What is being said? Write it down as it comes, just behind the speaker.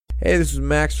Hey, this is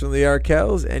Max from the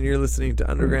Arkells, and you're listening to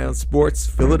Underground Sports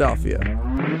Philadelphia.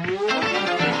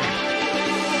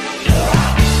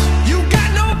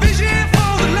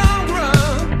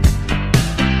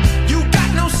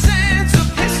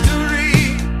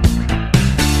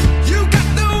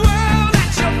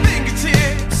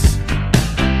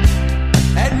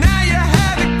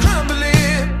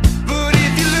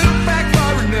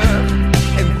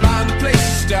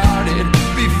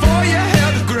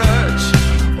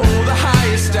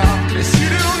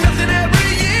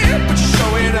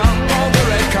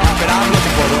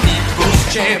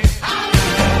 Champ.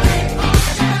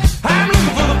 I'm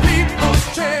looking for the people's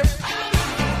champ.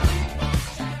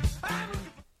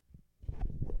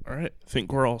 All right, I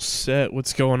think we're all set.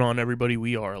 What's going on, everybody?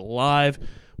 We are live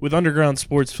with Underground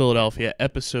Sports Philadelphia,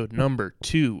 episode number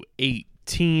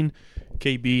 218.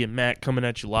 KB and Matt coming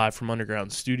at you live from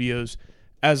Underground Studios.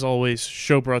 As always,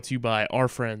 show brought to you by our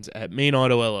friends at Main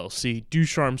Auto LLC,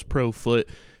 Ducharme's Pro Foot,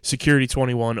 Security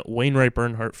 21, Wainwright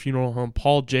Bernhardt Funeral Home,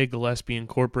 Paul J. Gillespie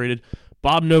Incorporated,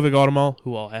 Bob Novik Automall,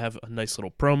 who I'll have a nice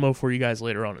little promo for you guys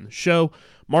later on in the show,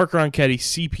 Mark Ronchetti,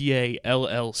 CPA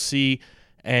LLC,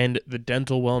 and the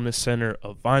Dental Wellness Center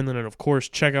of Vineland. And, of course,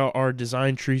 check out our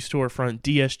Design Tree storefront,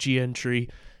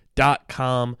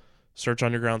 dsgntree.com. Search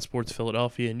Underground Sports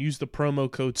Philadelphia and use the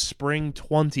promo code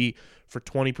SPRING20 for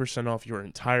 20% off your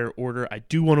entire order. I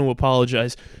do want to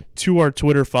apologize to our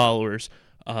Twitter followers.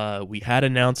 We had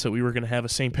announced that we were going to have a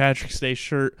St. Patrick's Day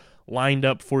shirt lined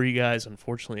up for you guys.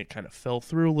 Unfortunately, it kind of fell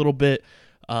through a little bit,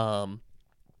 but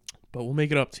we'll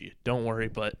make it up to you. Don't worry,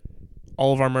 but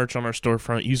all of our merch on our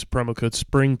storefront, use the promo code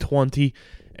SPRING20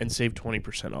 and save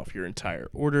 20% off your entire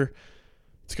order.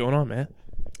 What's going on, man?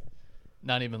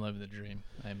 Not even living the dream.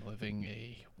 I'm living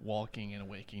a walking and a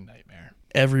waking nightmare.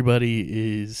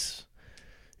 Everybody is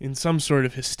in some sort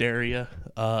of hysteria,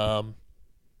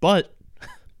 but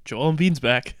Joel Embiid's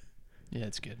back. Yeah,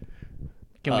 it's good.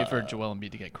 Can't wait for Joel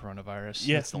Embiid to get coronavirus.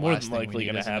 Yeah, That's the more last than thing likely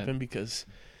going to happen because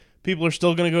people are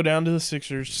still going to go down to the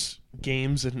Sixers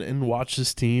games and watch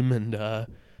this team and,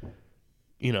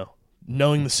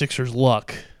 knowing the Sixers'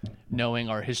 luck. Knowing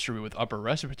our history with upper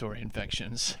respiratory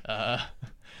infections,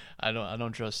 I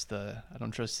don't trust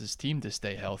this team to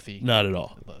stay healthy. Not at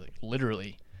all. Like,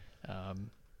 literally.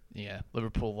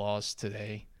 Liverpool lost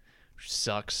today, which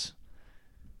sucks.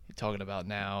 You're talking about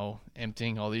now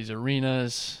emptying all these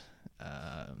arenas,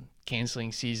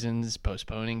 canceling seasons,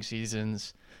 postponing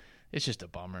seasons. It's just a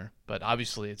bummer. But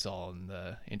obviously it's all in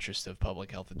the interest of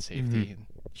public health and safety, and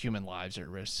human lives are at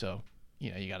risk. So,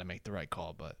 you got to make the right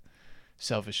call. But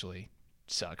selfishly,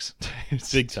 it sucks.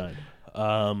 Big time.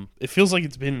 It feels like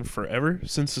it's been forever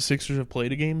since the Sixers have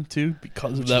played a game, too,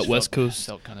 because of that West Coast.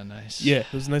 Felt kind of nice. Yeah,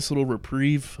 it was a nice little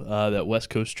reprieve, that West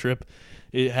Coast trip.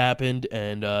 It happened,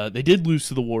 and they did lose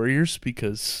to the Warriors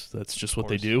because that's just what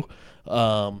they do.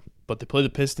 But they play the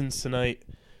Pistons tonight.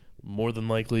 More than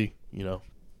likely,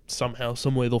 somehow,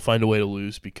 some way they'll find a way to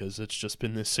lose because it's just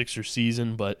been this Sixers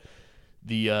season. But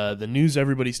the news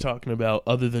everybody's talking about,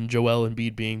 other than Joel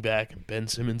Embiid being back and Ben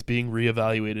Simmons being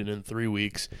reevaluated in 3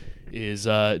 weeks, is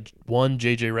one,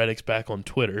 JJ Redick's back on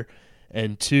Twitter,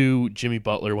 and two, Jimmy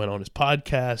Butler went on his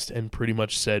podcast and pretty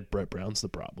much said Brett Brown's the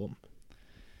problem.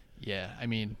 Yeah, I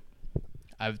mean,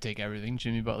 I would take everything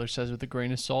Jimmy Butler says with a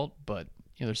grain of salt, but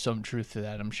there's some truth to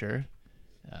that, I'm sure.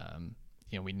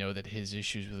 We know that his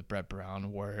issues with Brett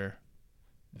Brown were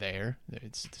there.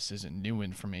 This isn't new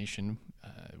information.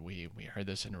 We heard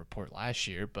this in a report last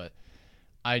year, but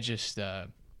I just I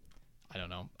don't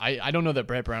know. I don't know that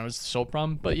Brett Brown was the sole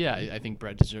problem, but yeah, I think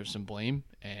Brett deserves some blame,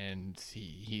 and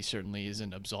he certainly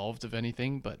isn't absolved of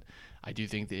anything. But I do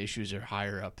think the issues are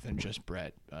higher up than just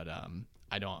Brett. But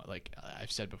I don't, like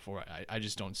I've said before, I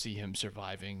just don't see him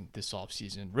surviving this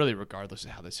offseason, really regardless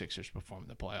of how the Sixers perform in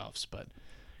the playoffs. But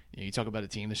you talk about a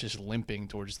team that's just limping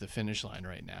towards the finish line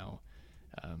right now.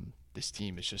 This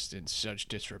team is just in such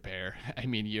disrepair. I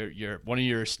mean, you're one of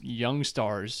your young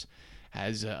stars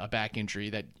has a back injury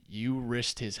that you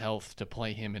risked his health to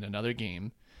play him in another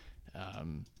game,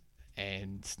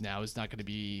 and now is not going to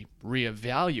be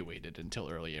reevaluated until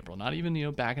early April. Not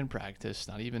even back in practice.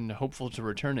 Not even hopeful to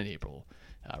return in April.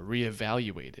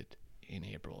 Reevaluated in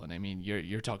April, and I mean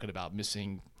you're talking about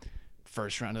missing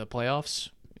first round of the playoffs,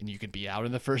 and you could be out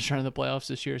in the first round of the playoffs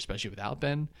this year, especially without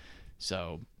Ben.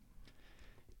 So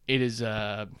it has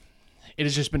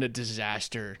just been a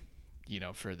disaster,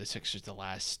 for the Sixers the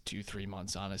last 2-3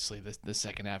 months. Honestly, the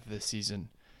second half of this season,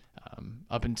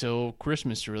 up until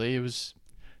Christmas, really, it's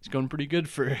going pretty good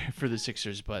for the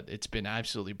Sixers, but it's been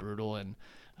absolutely brutal. And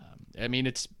I mean,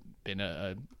 it's been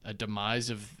a demise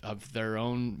of their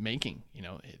own making.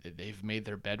 They've made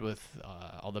their bed with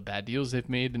all the bad deals they've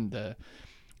made and the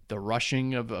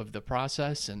rushing of the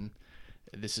process, and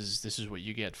this is what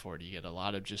you get for it. You get a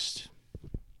lot of just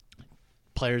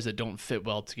players that don't fit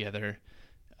well together,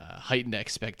 heightened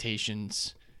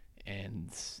expectations,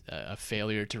 and a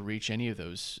failure to reach any of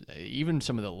those, even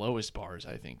some of the lowest bars.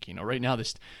 I think right now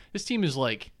this team is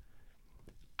like,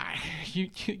 you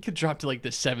could drop to like the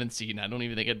 7th seed, and I don't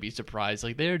even think I'd be surprised.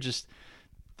 Like they're just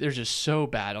so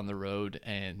bad on the road,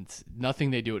 and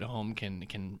nothing they do at home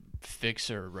can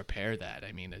fix or repair that.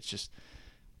 I mean, it's just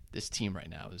this team right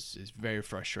now is very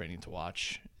frustrating to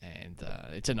watch, and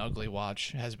it's an ugly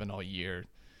watch. It has been all year.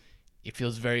 It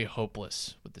feels very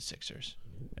hopeless with the Sixers.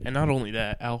 And not only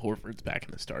that, Al Horford's back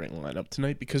in the starting lineup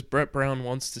tonight because Brett Brown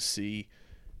wants to see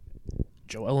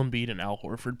Joel Embiid and Al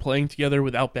Horford playing together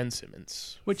without Ben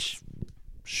Simmons. Which,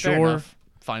 sure, fair enough.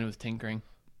 Fine with tinkering.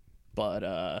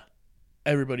 But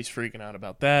everybody's freaking out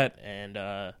about that. And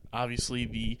obviously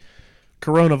the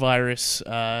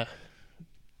coronavirus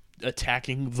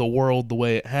attacking the world the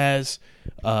way it has.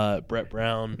 Brett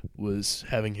Brown was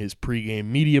having his pregame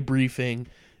media briefing,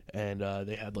 and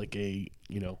they had like a,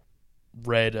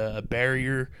 red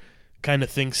barrier kind of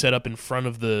thing set up in front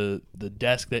of the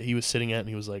desk that he was sitting at, and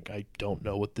he was like, I don't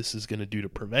know what this is going to do to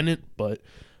prevent it, but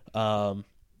Kyle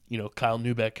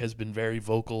Neubeck has been very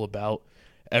vocal about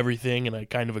everything, and I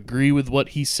kind of agree with what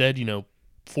he said.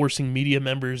 Forcing media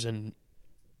members and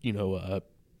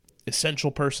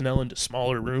essential personnel into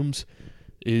smaller rooms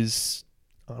is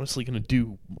honestly going to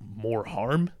do more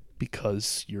harm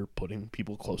because you're putting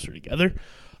people closer together.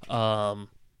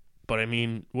 But I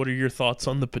mean, what are your thoughts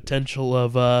on the potential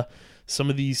of some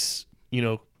of these,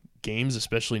 games,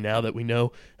 especially now that we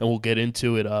know, and we'll get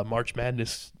into it, March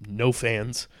Madness, no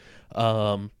fans,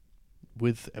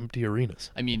 with empty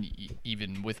arenas? I mean,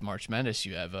 even with March Madness,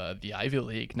 you have the Ivy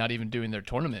League not even doing their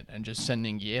tournament and just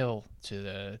sending Yale to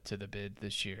the bid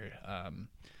this year. I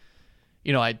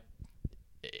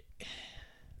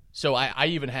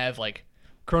even have like,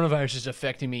 coronavirus is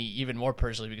affecting me even more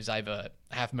personally because I have a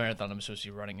half marathon I'm supposed to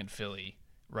be running in Philly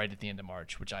right at the end of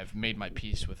March, which I've made my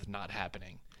peace with not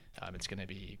happening. It's going to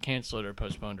be canceled or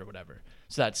postponed or whatever.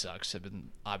 So that sucks. I've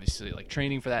been obviously like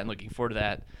training for that and looking forward to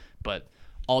that. But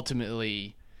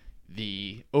ultimately,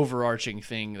 the overarching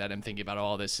thing that I'm thinking about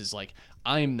all this is like,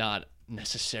 I'm not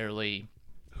necessarily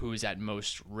who's at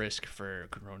most risk for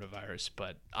coronavirus,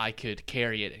 but I could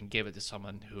carry it and give it to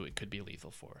someone who it could be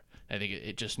lethal for. I think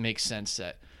it just makes sense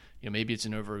that, maybe it's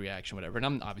an overreaction, whatever. And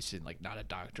I'm obviously like not a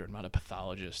doctor, I'm not a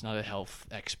pathologist, not a health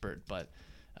expert, but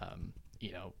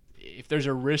if there's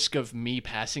a risk of me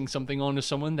passing something on to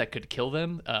someone that could kill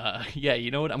them, yeah,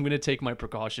 you know what? I'm going to take my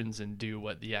precautions and do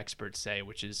what the experts say,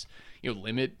 which is,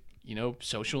 limit,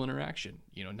 social interaction,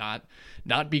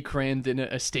 not be crammed in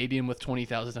a stadium with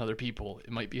 20,000 other people.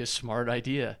 It might be a smart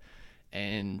idea.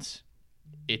 And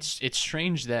it's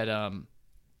strange that,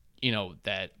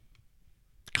 that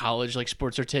college like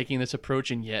sports are taking this approach,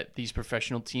 and yet these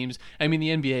professional teams, I mean, the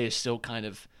NBA is still kind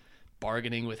of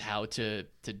bargaining with how to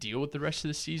deal with the rest of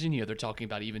the season. They're talking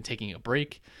about even taking a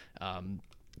break,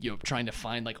 trying to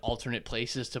find like alternate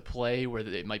places to play where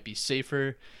it might be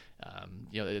safer.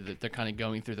 They're kind of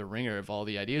going through the ringer of all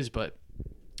the ideas, but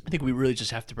I think we really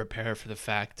just have to prepare for the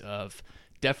fact of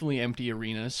definitely empty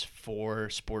arenas for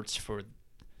sports for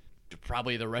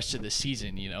probably the rest of the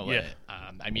season. Yeah.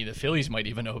 I mean, the Phillies might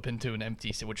even open to an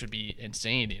empty, which would be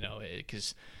insane,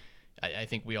 because I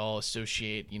think we all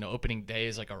associate, opening day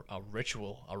as like a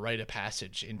ritual, a rite of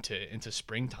passage into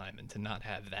springtime, and to not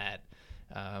have that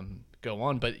go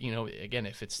on. But, again,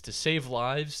 if it's to save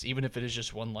lives, even if it is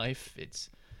just one life, it's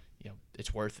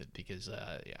worth it, because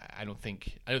I don't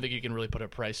think you can really put a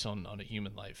price on a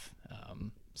human life.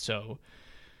 So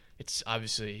it's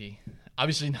obviously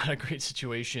not a great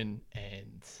situation,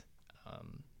 and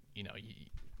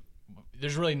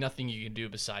there's really nothing you can do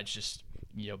besides just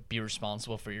be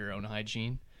responsible for your own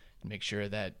hygiene and make sure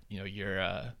that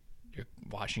you're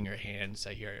washing your hands,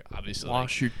 that you're obviously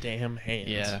wash your damn hands.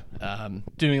 Yeah,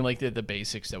 doing like the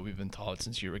basics that we've been taught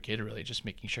since you were a kid, really just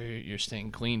making sure you're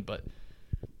staying clean. But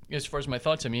as far as my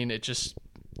thoughts, I mean, it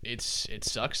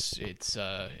sucks.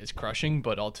 It's crushing,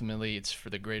 but ultimately it's for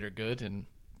the greater good. And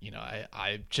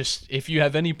I just, if you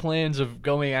have any plans of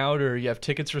going out or you have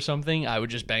tickets for something, I would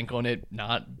just bank on it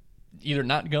either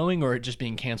not going or it just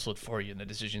being canceled for you, and the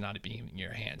decision not being in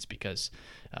your hands, because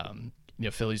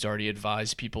Philly's already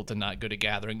advised people to not go to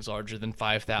gatherings larger than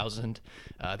 5,000.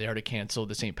 They already canceled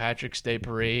the St. Patrick's Day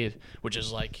parade, which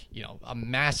is like a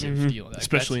massive deal,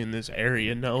 especially in this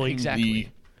area, knowing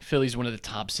exactly Philly's one of the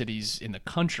top cities in the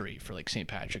country for like St.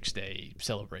 Patrick's Day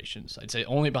celebrations. I'd say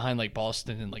only behind like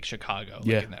Boston and like Chicago, like,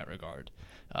 Yeah. in that regard.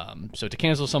 So to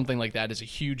cancel something like that is a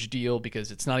huge deal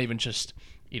because it's not even just,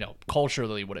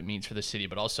 culturally what it means for the city,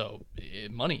 but also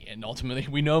money. And ultimately,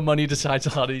 we know money decides a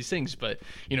lot of these things. But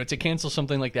to cancel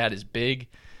something like that is big,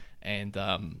 and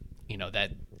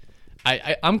that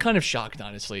I'm kind of shocked,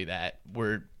 honestly, that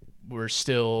we're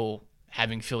still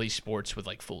having Philly sports with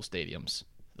like full stadiums.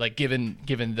 Like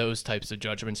given those types of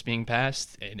judgments being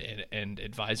passed and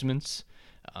advisements,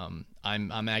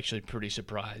 I'm actually pretty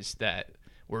surprised that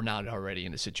we're not already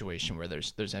in a situation where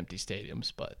there's empty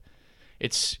stadiums. But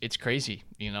it's crazy,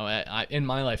 in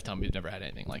my lifetime we've never had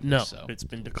anything like No, this. So it's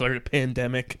been declared a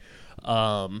pandemic,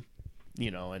 and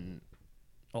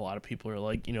a lot of people are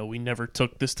like, we never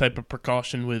took this type of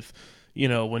precaution with, when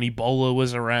Ebola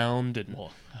was around, and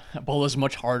Ebola's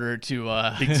much harder to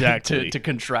Exactly. to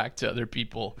contract to other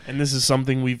people. and this is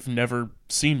something we've never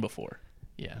seen before.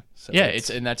 Yeah, So yeah, it's-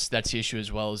 that's the issue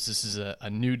as well. Is this is a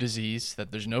new disease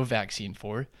that there's no vaccine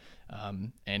for,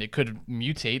 and it could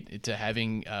mutate into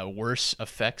having worse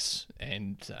effects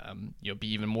and be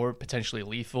even more potentially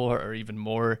lethal or even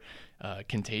more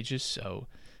contagious. So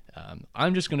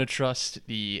I'm just going to trust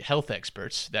the health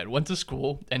experts that went to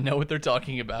school and know what they're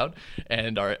talking about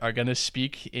and are going to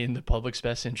speak in the public's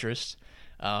best interest,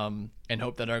 and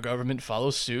hope that our government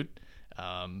follows suit.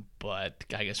 But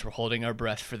I guess we're holding our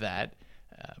breath for that.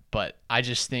 But I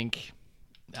just think,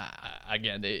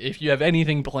 again, if you have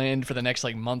anything planned for the next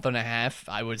like month and a half,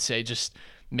 I would say just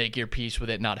make your peace with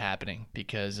it not happening,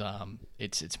 because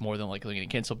it's more than likely going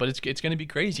to cancel. But it's going to be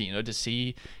crazy, to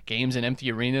see games in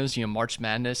empty arenas. March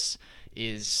Madness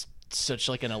is such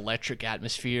like an electric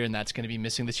atmosphere, and that's going to be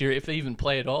missing this year if they even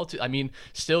play at all. I mean,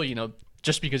 still,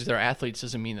 just because they're athletes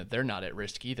doesn't mean that they're not at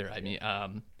risk either. I mean,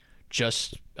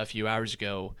 just a few hours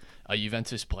ago, a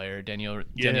Juventus player, Daniele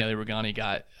Rugani,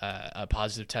 got a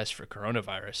positive test for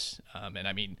coronavirus. And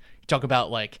I mean, you talk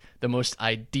about like the most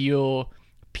ideal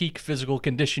peak physical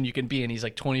condition you can be in. He's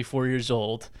like 24 years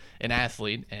old, an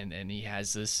athlete, and he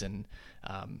has this, and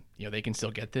they can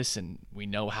still get this. And we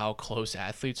know how close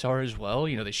athletes are as well.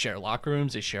 They share locker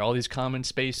rooms, they share all these common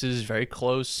spaces, very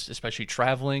close, especially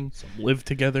traveling. Some live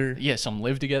together. Yeah, some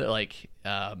live together, like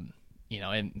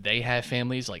and they have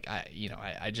families. Like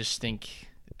I just think,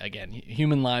 again,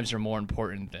 human lives are more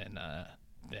important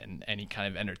than any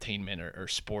kind of entertainment or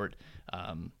sport,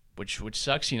 which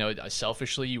sucks.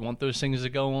 Selfishly, you want those things to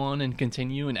go on and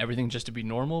continue and everything just to be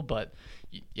normal, but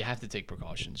you have to take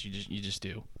precautions. You just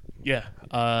do. Yeah,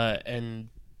 and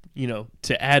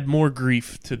to add more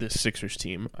grief to this Sixers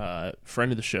team,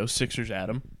 friend of the show, Sixers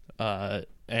Adam,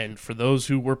 and for those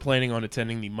who were planning on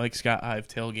attending the Mike Scott Hive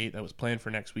tailgate that was planned for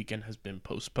next weekend has been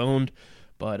postponed,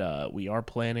 but we are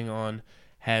planning on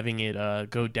having it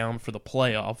go down for the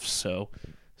playoffs, so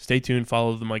stay tuned.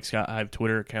 Follow the Mike Scott Hive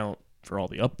Twitter account for all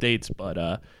the updates.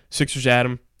 But Sixers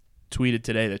Adam tweeted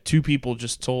today that two people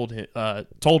just told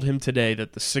him today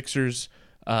that the Sixers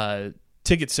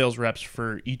ticket sales reps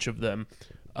for each of them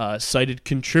cited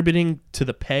contributing to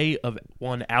the pay of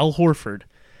one Al Horford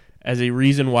as a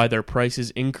reason why their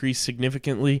prices increased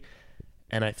significantly,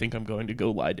 and I think I'm going to go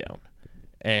lie down.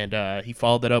 And he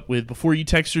followed that up with, before you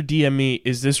text or DM me,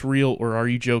 is this real or are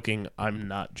you joking? I'm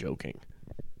not joking.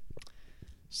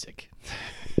 Sick.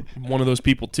 One of those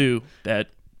people, too, that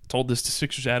told this to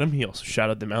Sixers Adam, he also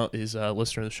shouted them out, is a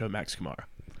listener of the show, Max Kamara.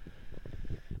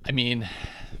 I mean,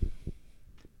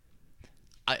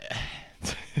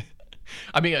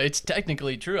 it's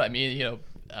technically true. I mean,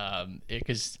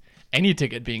 because any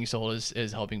ticket being sold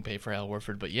is helping pay for Al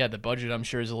Horford. But yeah, the budget, I'm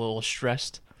sure, is a little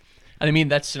stressed. And I mean,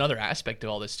 that's another aspect of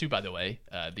all this too, by the way.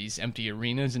 These empty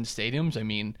arenas and stadiums, I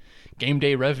mean, game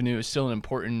day revenue is still an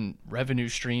important revenue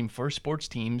stream for sports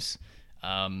teams.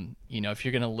 If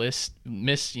you're going to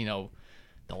miss,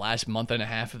 the last month and a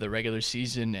half of the regular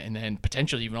season and then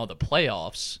potentially even all the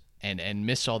playoffs and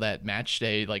miss all that match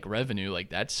day like revenue, like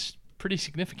that's pretty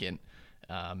significant,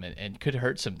 and could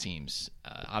hurt some teams.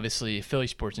 Obviously, Philly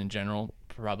sports in general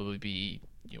probably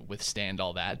withstand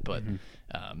all that, but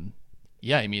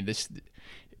yeah, I mean this.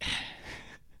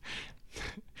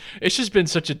 It's just been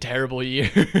such a terrible year.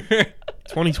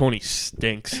 2020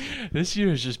 stinks. This year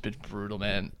has just been brutal,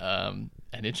 man.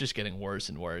 And it's just getting worse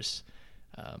and worse.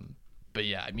 But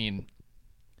yeah, I mean,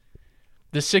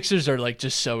 the Sixers are like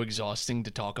just so exhausting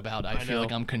to talk about. I feel know.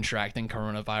 like I'm contracting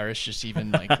coronavirus just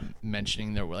even like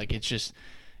mentioning their, like, it's just,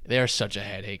 they are such a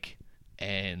headache,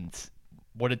 and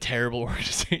what a terrible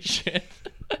organization.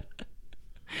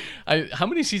 How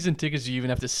many season tickets do you even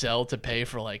have to sell to pay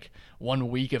for like 1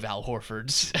 week of Al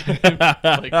Horford's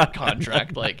like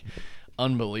contract? Like,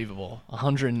 unbelievable.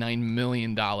 $109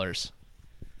 million.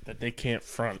 That they can't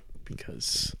front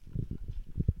because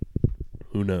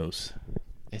who knows?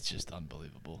 It's just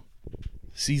unbelievable.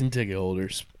 Season ticket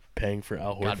holders paying for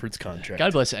Al Horford's contract.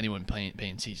 God bless anyone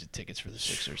paying season tickets for the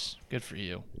Sixers. Good for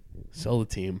you. Sell the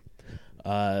team.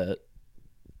 But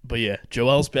yeah,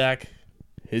 Joel's back.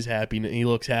 His happy. He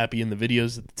looks happy in the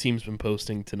videos that the team's been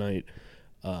posting tonight,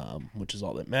 which is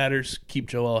all that matters. Keep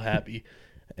Joel happy,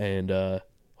 and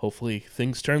hopefully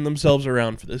things turn themselves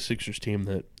around for the Sixers team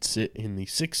that sit in the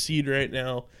 6th seed right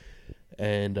now.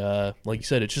 And like you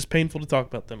said, it's just painful to talk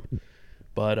about them.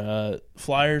 But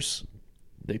Flyers,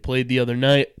 they played the other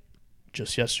night,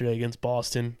 just yesterday against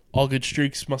Boston. All good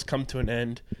streaks must come to an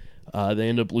end. They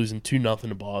end up losing 2-0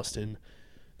 to Boston.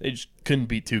 They just couldn't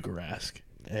beat Tuukka Rask.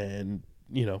 And,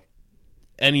 you know,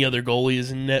 any other goalie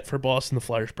is in net for Boston, the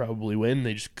Flyers probably win.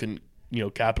 They just couldn't, you know,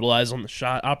 capitalize on the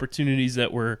shot opportunities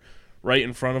that were right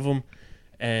in front of them.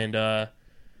 And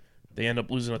they end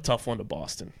up losing a tough one to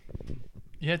Boston.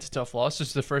 Yeah, it's a tough loss. This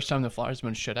is the first time the Flyers have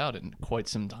been shut out in quite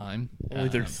some time. Only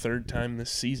their 3rd time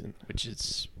this season. Which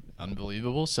is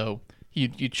unbelievable. So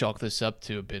you chalk this up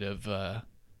to a bit of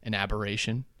an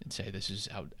aberration and say this is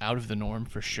out of the norm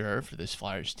for sure for this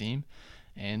Flyers team.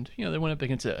 And, you know, they went up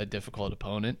against a difficult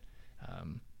opponent.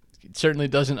 It certainly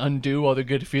doesn't undo all the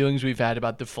good feelings we've had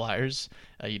about the Flyers.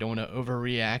 You don't want to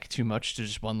overreact too much to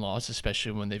just one loss,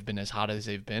 especially when they've been as hot as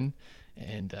they've been.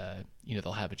 And, you know,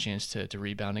 they'll have a chance to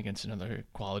rebound against another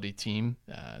quality team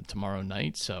tomorrow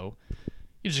night. So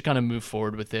you just kind of move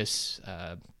forward with this.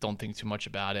 Don't think too much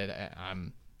about it.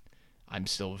 I'm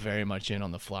still very much in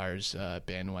on the Flyers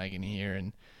bandwagon here.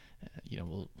 And, you know,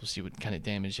 we'll see what kind of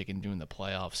damage they can do in the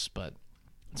playoffs. But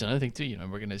it's another thing, too. You know,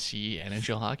 we're going to see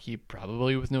NHL hockey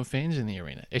probably with no fans in the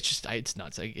arena. It's just, it's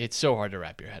nuts. Like, it's so hard to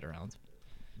wrap your head around.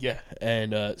 Yeah,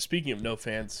 and speaking of no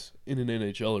fans in an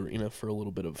NHL arena, for a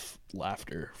little bit of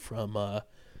laughter from,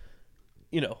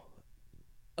 you know,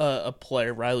 a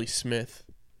player, Riley Smith,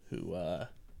 who,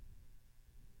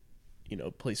 you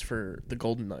know, plays for the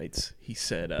Golden Knights. He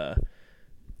said,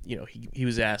 you know, he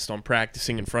was asked on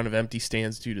practicing in front of empty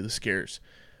stands due to the scares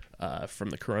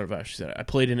from the coronavirus. He said, I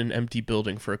played in an empty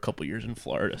building for a couple years in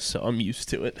Florida, so I'm used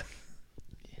to it.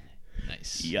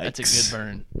 Nice. Yikes. That's a good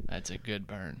burn. That's a good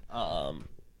burn.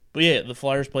 But yeah, the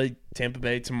Flyers play Tampa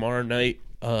Bay tomorrow night.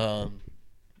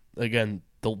 Again,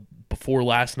 before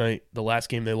last night, the last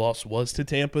game they lost was to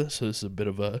Tampa, so this is a bit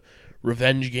of a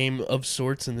revenge game of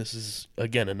sorts, and this is,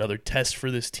 again, another test for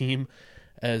this team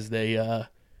as they,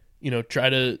 you know, try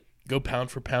to go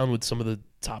pound for pound with some of the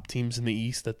top teams in the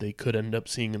East that they could end up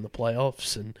seeing in the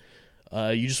playoffs, and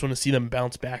you just want to see them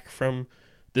bounce back from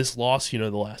this loss. You know,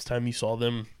 the last time you saw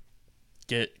them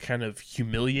get kind of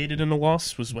humiliated in a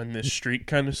loss was when this streak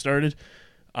kind of started.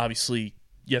 Obviously,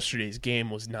 yesterday's game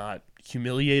was not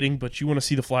humiliating, but you want to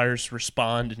see the Flyers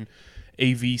respond. And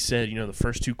AV said, you know, the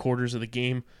first 2 quarters of the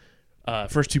game,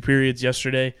 first 2 periods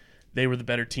yesterday, they were the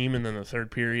better team, and then the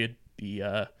 3rd period,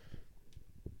 the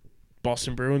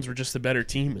Boston Bruins were just the better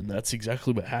team, and that's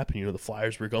exactly what happened. You know, the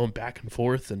Flyers were going back and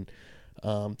forth and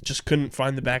just couldn't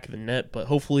find the back of the net, but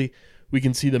hopefully we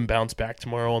can see them bounce back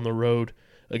tomorrow on the road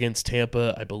against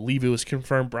Tampa. I believe it was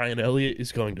confirmed Brian Elliott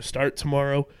is going to start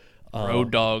tomorrow.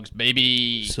 Road dogs,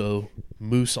 baby. So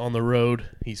Moose on the road.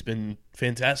 He's been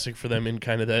fantastic for them in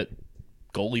kind of that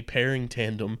goalie pairing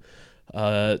tandem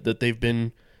that they've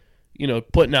been, you know,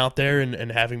 putting out there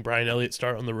and having Brian Elliott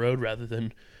start on the road rather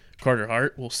than Carter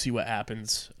Hart. We'll see what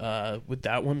happens with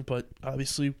that one. But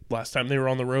obviously, last time they were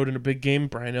on the road in a big game,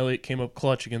 Brian Elliott came up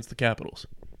clutch against the Capitals.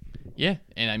 Yeah,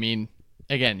 and I mean,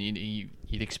 again,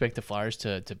 you'd expect the Flyers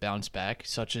to bounce back.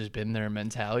 Such has been their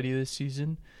mentality this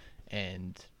season.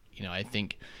 And, you know, I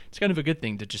think it's kind of a good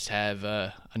thing to just have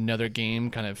another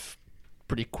game kind of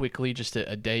pretty quickly, just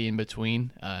a day in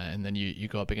between. And then you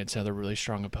go up against another really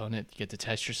strong opponent. You get to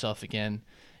test yourself again.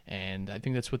 And I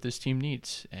think that's what this team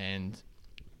needs. And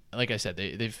like I said,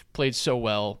 they've played so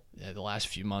well the last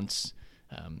few months.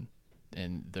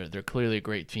 And they're clearly a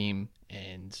great team.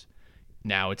 And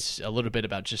now it's a little bit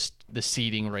about just the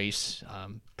seeding race.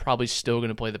 Probably still going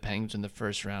to play the Penguins in the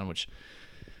first round, which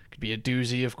could be a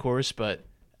doozy, of course. But,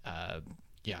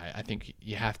 yeah, I think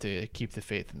you have to keep the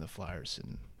faith in the Flyers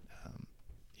and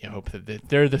hope that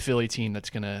they're the Philly team that's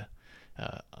going to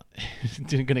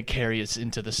carry us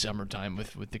into the summertime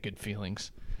with the good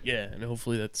feelings. Yeah, and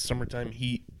hopefully that summertime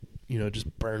heat, you know,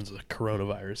 just burns the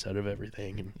coronavirus out of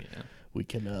everything. And we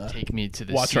can take me to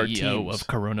the watch our CEO teams. of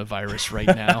coronavirus right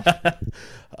now.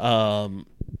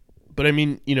 But I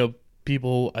mean, you know,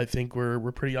 people I think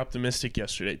were pretty optimistic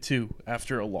yesterday too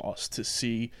after a loss to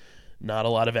see not a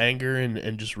lot of anger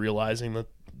and just realizing that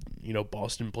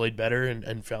Boston played better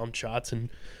and found shots, and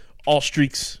all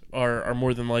streaks are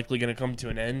more than likely going to come to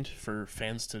an end. For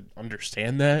fans to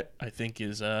understand that, I think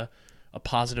is a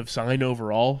positive sign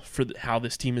overall for how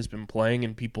this team has been playing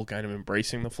and people kind of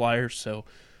embracing the Flyers. So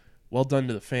well done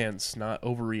to the fans, not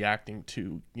overreacting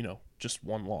to, just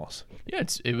one loss. Yeah,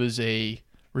 it was a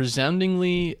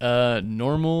resoundingly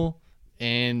normal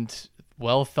and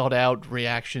well thought out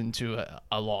reaction to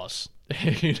a loss.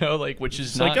 Which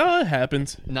is It's it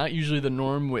happens. Not usually the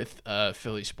norm with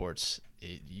Philly sports.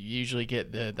 You usually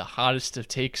get the hottest of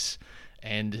takes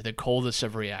and the coldest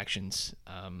of reactions.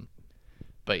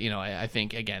 But I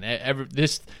think again,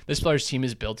 this Flyers team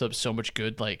has built up so much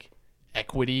good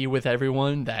equity with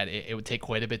everyone that it would take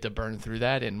quite a bit to burn through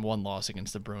that, and one loss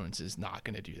against the Bruins is not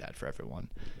going to do that for everyone.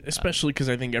 Especially because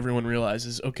I think everyone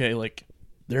realizes, okay,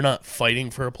 they're not fighting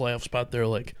for a playoff spot; they're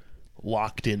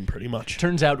locked in pretty much.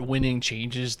 Turns out winning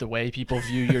changes the way people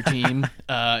view your team,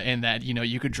 and that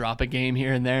you could drop a game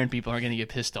here and there, and people aren't going to get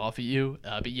pissed off at you.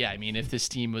 But yeah, I mean, if this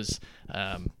team was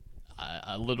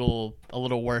a little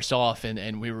worse off,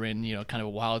 and we were in kind of a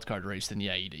wild card race, then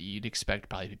yeah, you'd expect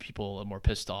probably people a little more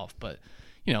pissed off. But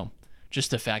just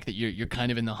the fact that you're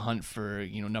kind of in the hunt for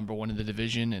number one in the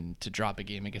division, and to drop a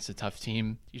game against a tough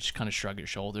team, you just kind of shrug your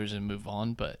shoulders and move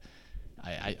on. But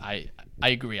I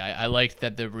agree. I liked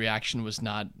that the reaction was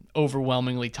not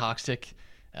overwhelmingly toxic.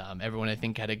 Everyone I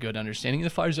think had a good understanding. The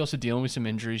Flyers are also dealing with some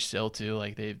injuries still too.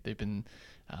 They've been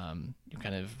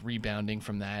kind of rebounding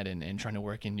from that and trying to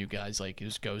work in new guys. It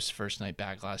was Ghost's first night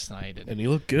back last night, and he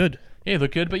looked good. Yeah, he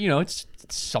looked good, but it's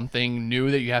something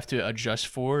new that you have to adjust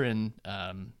for, and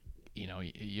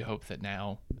you hope that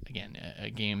now again a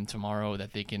game tomorrow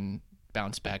that they can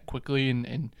bounce back quickly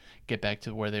and get back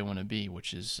to where they want to be,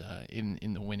 which is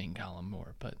in the winning column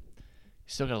more. But you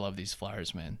still gotta love these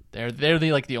Flyers, man. They're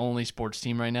the only sports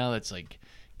team right now that's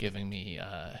giving me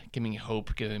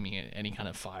hope, giving me any kind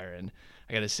of fire. And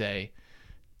I gotta say,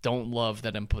 don't love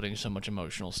that I'm putting so much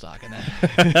emotional stock in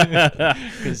that,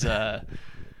 because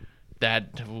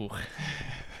that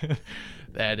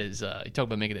is you talk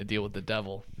about making a deal with the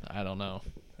devil. I don't know.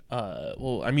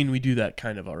 Well, I mean, we do that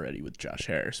kind of already with Josh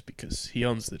Harris because he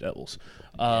owns the Devils.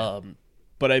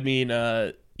 But I mean,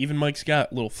 even Mike Scott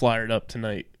a little flyered up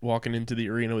tonight, walking into the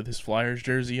arena with his Flyers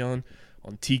jersey on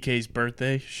TK's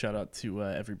birthday. Shout out to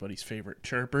everybody's favorite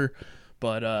chirper.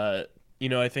 But I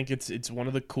think it's one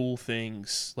of the cool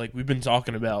things we've been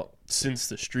talking about since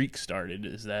the streak started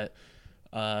is that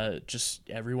just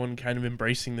everyone kind of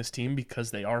embracing this team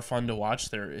because they are fun to watch.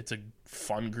 It's a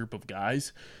fun group of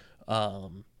guys.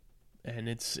 And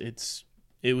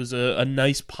it was a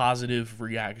nice positive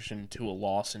reaction to a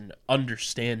loss and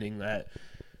understanding that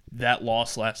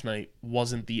loss last night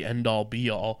wasn't the end-all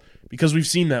be-all, because we've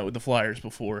seen that with the Flyers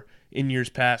before in years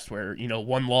past where,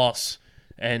 one loss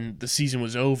and the season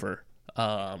was over.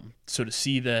 So to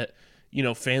see that,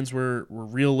 fans were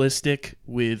realistic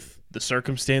with the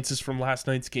circumstances from last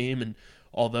night's game, and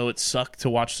although it sucked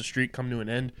to watch the streak come to an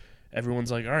end,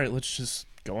 everyone's like, all right, let's just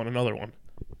go on another one.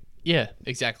 Yeah,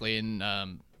 exactly. And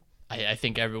I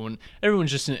think everyone's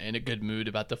just in a good mood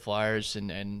about the Flyers,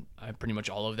 and pretty much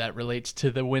all of that relates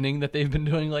to the winning that they've been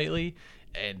doing lately,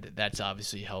 and that's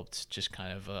obviously helped just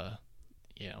kind of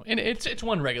and it's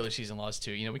one regular season loss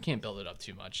too. We can't build it up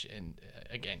too much, and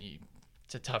again,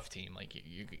 it's a tough team.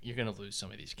 You're gonna lose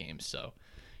some of these games, so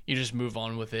you just move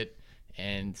on with it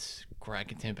and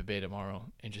crack at Tampa Bay tomorrow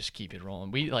and just keep it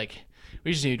rolling. We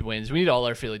just need wins. We need all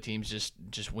our Philly teams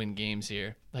just win games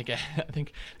here. I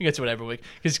think that's what everyone,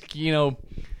 because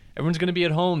everyone's gonna be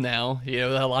at home now.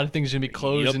 A lot of things are gonna be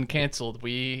closed and canceled.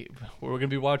 We're gonna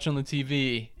be watching on the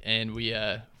TV, and we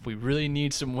really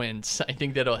need some wins. I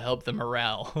think that'll help the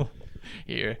morale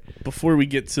here. Before we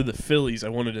get to the Phillies, I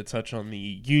wanted to touch on the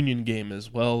Union game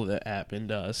as well that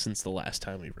happened since the last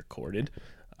time we recorded.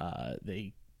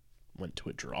 They went to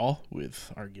a draw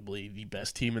with arguably the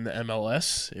best team in the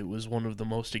MLS. It was one of the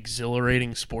most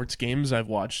exhilarating sports games I've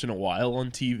watched in a while on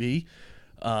TV.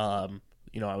 I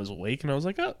was awake and I was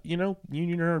like, oh,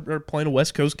 Union are playing a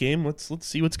West Coast game. Let's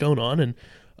see what's going on. And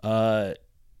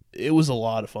it was a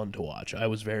lot of fun to watch. I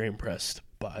was very impressed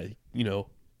by,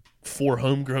 4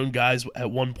 homegrown guys at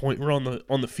one point were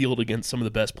on the field against some of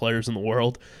the best players in the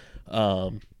world.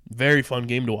 Very fun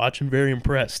game to watch and very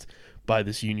impressed by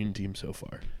this Union team so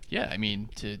far. Yeah, I mean,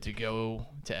 to go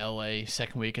to LA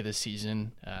second week of the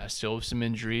season, still with some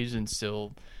injuries and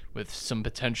still with some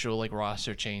potential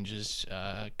roster changes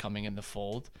coming in the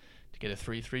fold, to get a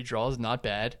 3-3 draw is not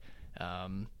bad.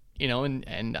 And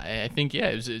I think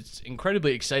it's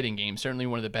incredibly exciting game. Certainly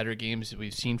one of the better games that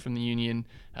we've seen from the Union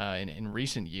in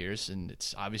recent years, and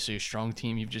it's obviously a strong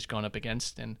team you've just gone up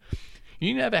against. And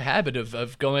you need to have a habit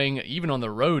of going even on the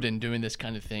road and doing this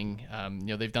kind of thing.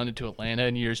 They've done it to Atlanta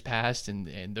in years past,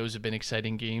 and those have been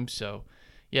exciting games. So,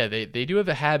 yeah, they do have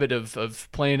a habit of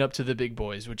playing up to the big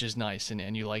boys, which is nice,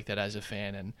 and you like that as a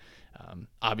fan. And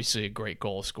obviously a great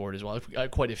goal scored as well.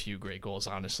 Quite a few great goals,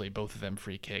 honestly, both of them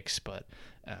free kicks. But,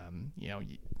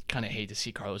 you kind of hate to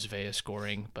see Carlos Vela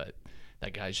scoring, but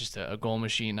that guy's just a goal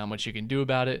machine, not much you can do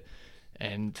about it.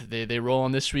 And they roll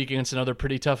on this week against another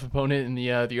pretty tough opponent in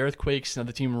the Earthquakes,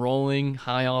 another team rolling,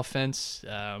 high offense.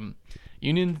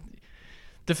 Union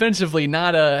defensively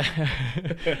not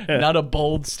a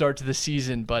bold start to the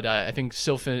season, but I think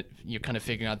still you're kind of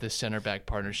figuring out this center back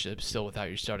partnership still without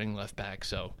your starting left back.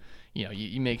 So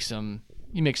you make some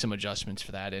adjustments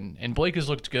for that. And Blake has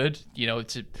looked good.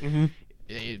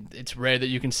 It's rare that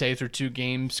you can say through 2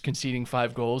 games conceding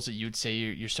 5 goals that you'd say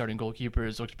your starting goalkeeper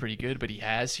has looked pretty good, but he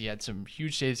has. He had some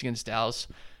huge saves against Dallas.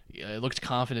 Looked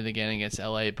confident again against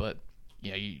LA, but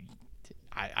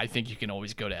I think you can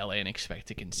always go to LA and expect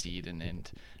to concede. And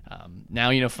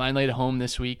now finally at home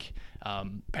this week.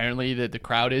 Apparently the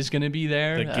crowd is going to be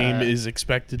there. The game is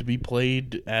expected to be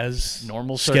played as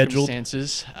normal scheduled.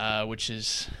 Circumstances, which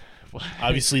is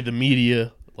obviously the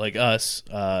media, like us,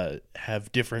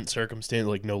 have different circumstances,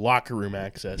 like no locker room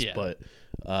access. Yeah. But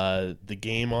the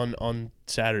game on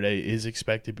Saturday is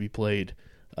expected to be played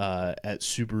at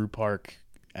Subaru Park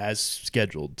as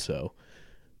scheduled. So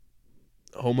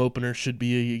home opener should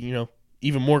be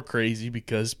even more crazy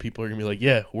because people are gonna be like,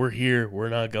 yeah, we're here, we're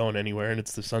not going anywhere, and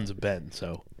it's the Sons of Ben.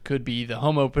 So could be the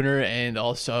home opener and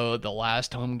also the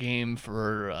last home game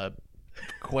for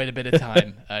quite a bit of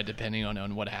time, depending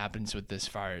on what happens with this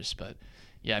virus. But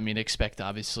yeah, expect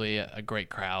obviously a great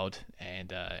crowd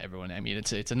and everyone.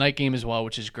 It's a night game as well,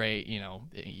 which is great.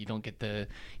 You don't get the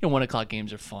 1 o'clock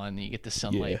games are fun. You get the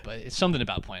sunlight, but it's something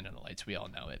about playing on the lights. We all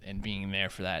know it, and being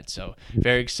there for that. So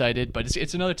very excited. But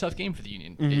it's another tough game for the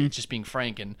Union. It's just being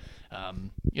frank, and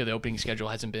the opening schedule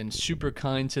hasn't been super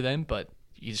kind to them, but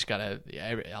you just gotta.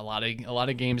 A lot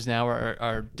of games now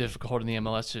are difficult in the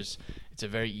MLS. It's a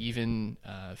very even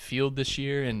field this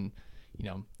year, and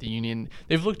the Union,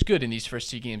 they've looked good in these first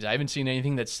 2 games. I haven't seen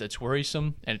anything that's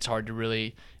worrisome, and it's hard to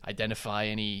really identify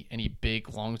any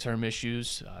big long-term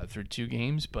issues through 2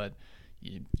 games, but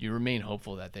you remain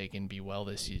hopeful that they can be well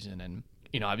this season. And,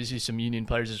 obviously some Union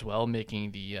players as well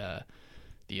making the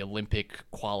Olympic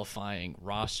qualifying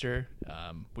roster,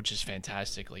 which is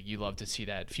fantastic. Like, you love to see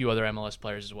that. A few other MLS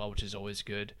players as well, which is always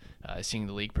good. Seeing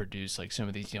the league produce like some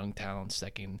of these young talents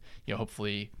that can,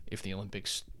 hopefully, if the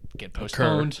Olympics get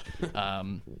postponed,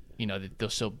 they'll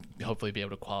still hopefully be able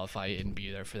to qualify and be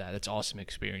there for that. That's awesome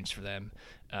experience for them,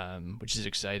 which is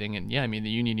exciting. And yeah, the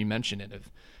Union, you mentioned it,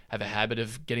 have a habit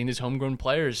of getting these homegrown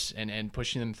players and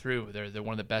pushing them through. They're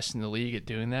one of the best in the league at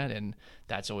doing that, and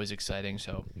that's always exciting.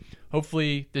 So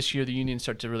hopefully this year the Union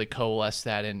start to really coalesce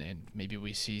that, and maybe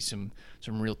we see some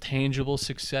real tangible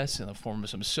success in the form of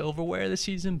some silverware this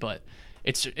season. But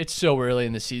it's so early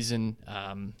in the season.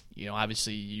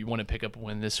 Obviously you want to pick up a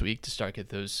win this week to start get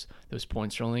those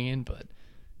points rolling in, but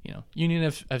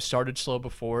Union have started slow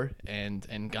before and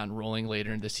gotten rolling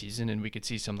later in the season, and we could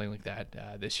see something like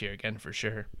that this year again for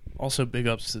sure. Also, big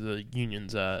ups to the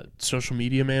Union's social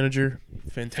media manager.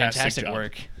 Fantastic job.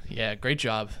 Work. Yeah, great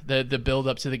job. The build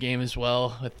up to the game as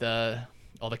well with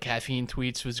all the caffeine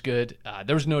tweets was good.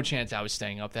 There was no chance I was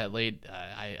staying up that late.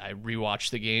 I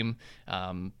rewatched the game,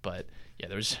 but yeah,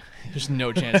 there's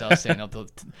no chance I was staying up till.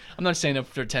 I'm not staying up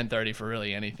for 10:30 for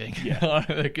really anything. Yeah,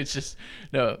 it's just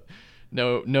no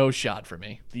shot for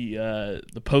me. The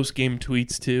post game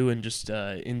tweets too, and just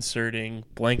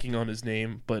blanking on his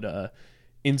name, but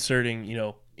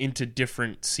inserting into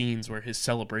different scenes where his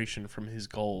celebration from his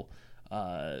goal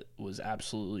was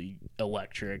absolutely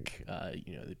electric.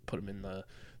 They put him in the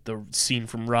scene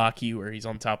from Rocky where he's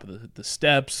on top of the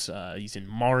steps. He's in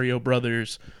Mario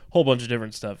Brothers, whole bunch of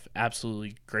different stuff.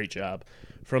 Absolutely great job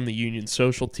from the Union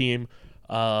social team.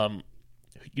 You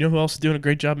know who else is doing a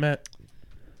great job, Matt?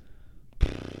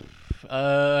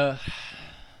 Our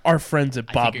friends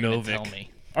at Bob Novick.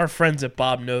 Our friends at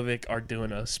Bob Novick are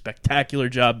doing a spectacular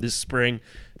job this spring.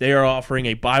 They are offering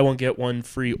a buy one get one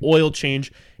free oil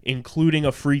change, including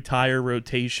a free tire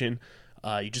rotation.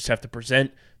 You just have to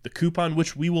present the coupon,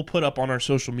 which we will put up on our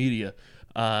social media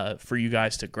for you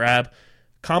guys to grab.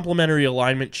 Complimentary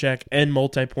alignment check and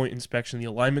multi-point inspection. The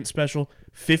alignment special,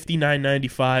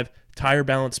 $59.95. Tire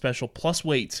balance special plus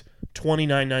weights,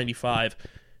 $29.95.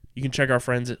 You can check our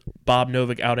friends at Bob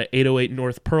Novick out at 808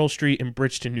 North Pearl Street in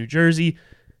Bridgeton, New Jersey,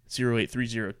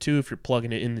 08302 if you're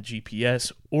plugging it in the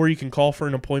GPS, or you can call for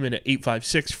an appointment at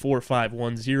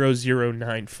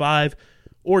 856-451-0095,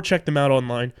 or check them out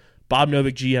online,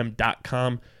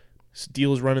 BobNovikGM.com. This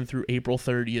deal is running through April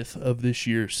 30th of this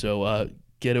year, so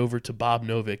get over to Bob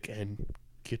Novik and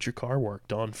get your car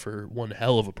worked on for one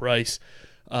hell of a price.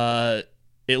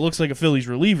 It looks like a Phillies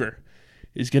reliever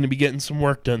is going to be getting some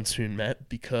work done soon, Matt,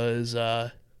 because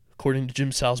according to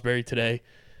Jim Salisbury today,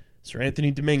 Sir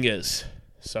Anthony Dominguez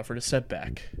suffered a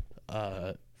setback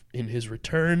in his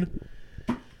return.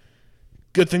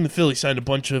 Good thing the Phillies signed a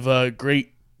bunch of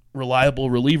great, reliable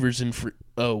relievers in free.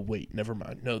 Oh, wait, never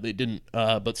mind. No, they didn't.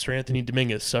 But Sir Anthony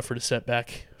Dominguez suffered a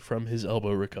setback from his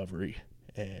elbow recovery.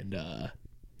 And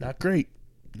not great.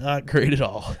 Not great at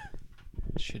all.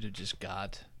 Should have just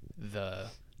got the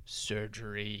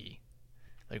surgery.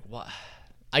 Like, what?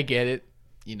 I get it.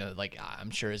 You know, like, I'm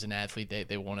sure as an athlete,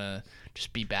 they want to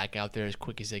just be back out there as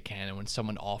quick as they can. And when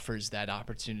someone offers that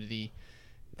opportunity,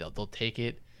 they'll take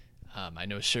it. I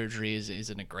know surgery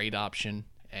isn't a great option.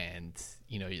 And,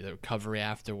 you know, the recovery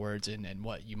afterwards and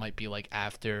what you might be like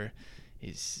after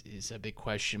is a big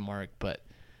question mark. But,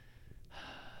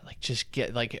 like, just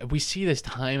get, like, we see this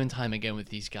time and time again with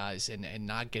these guys and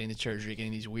not getting the surgery,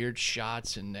 getting these weird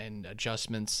shots and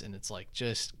adjustments. And it's like,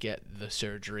 just get the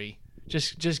surgery.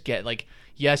 Just get, like,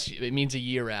 yes, it means a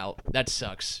year out. That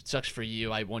sucks. It sucks for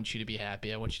you. I want you to be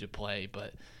happy. I want you to play.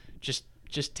 But just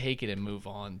take it and move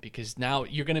on because now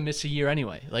you're going to miss a year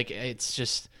anyway. Like,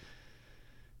 it's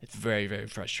very, very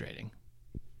frustrating.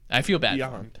 I feel bad for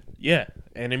him. Yeah,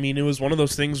 and I mean, it was one of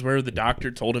those things where the doctor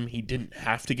told him he didn't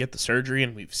have to get the surgery,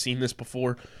 and we've seen this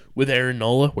before with Aaron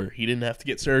Nola, where he didn't have to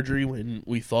get surgery when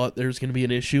we thought there was going to be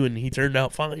an issue, and he turned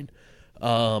out fine.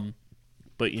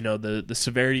 But, you know, the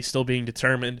severity still being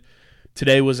determined.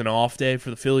 Today was an off day for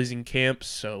the Phillies in camp,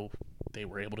 so they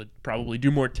were able to probably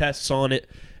do more tests on it,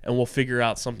 and we'll figure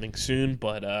out something soon.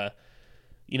 But,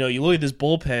 you know, you look at this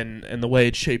bullpen and the way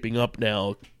it's shaping up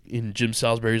now. In Jim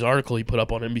Salisbury's article he put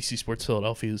up on NBC Sports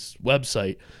Philadelphia's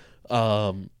website,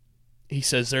 he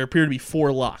says there appear to be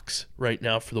 4 locks right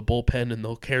now for the bullpen, and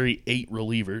they'll carry 8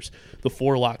 relievers. The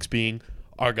 4 locks being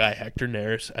our guy Hector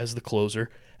Neris as the closer,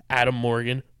 Adam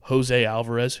Morgan, Jose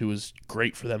Alvarez, who was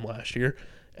great for them last year,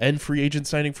 and free agent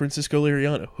signing Francisco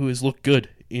Liriano, who has looked good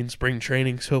in spring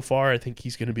training so far. I think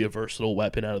he's going to be a versatile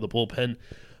weapon out of the bullpen.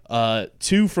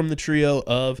 2 from the trio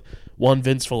of Juan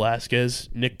Vince Velasquez,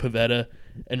 Nick Pivetta,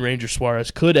 and Ranger Suarez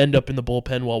could end up in the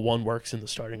bullpen while one works in the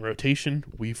starting rotation.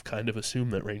 We've kind of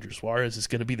assumed that Ranger Suarez is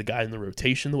going to be the guy in the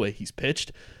rotation the way he's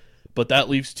pitched, but that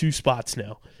leaves 2 spots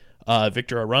now.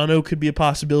 Victor Arano could be a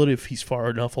possibility if he's far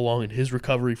enough along in his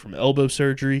recovery from elbow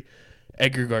surgery.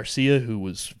 Edgar Garcia, who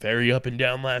was very up and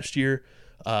down last year.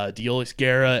 Deolis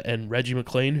Guerra and Reggie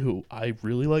McClain, who I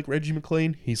really like Reggie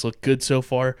McClain. He's looked good so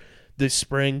far this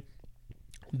spring.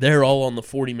 They're all on the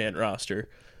 40-man roster.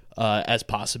 As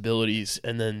possibilities,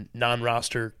 and then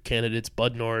non-roster candidates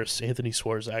Bud Norris, Anthony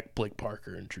Swarzak, Blake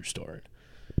Parker, and Drew Storen.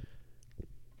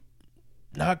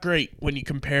 Not great when you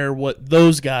compare what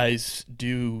those guys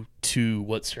do to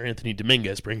what Sir Anthony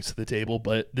Dominguez brings to the table,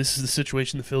 but this is the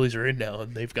situation the Phillies are in now,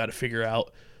 and they've got to figure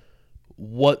out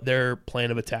what their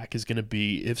plan of attack is going to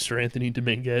be if Sir Anthony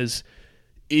Dominguez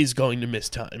is going to miss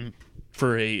time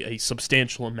for a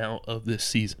substantial amount of this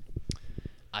season.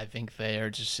 I think they are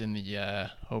just in the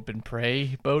hope and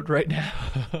pray boat right now.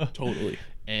 Totally.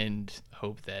 And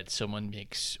hope that someone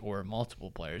makes, or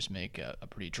multiple players make, a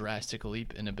pretty drastic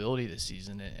leap in ability this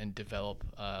season and develop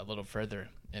a little further,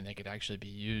 and they could actually be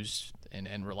used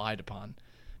and relied upon.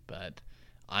 But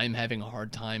I'm having a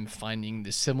hard time finding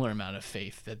the similar amount of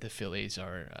faith that the Phillies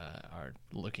are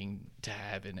looking to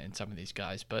have in some of these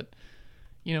guys. But,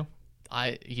 you know,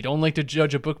 you don't like to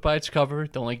judge a book by its cover.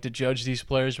 Don't like to judge these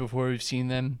players before we've seen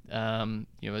them.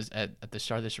 You know, at the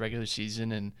start of this regular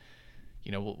season, and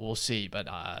you know we'll see. But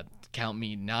count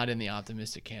me not in the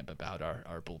optimistic camp about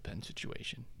our bullpen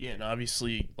situation. Yeah, and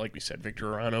obviously, like we said, Victor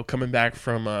Arano coming back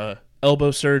from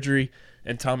elbow surgery,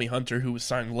 and Tommy Hunter, who was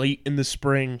signed late in the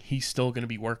spring, he's still going to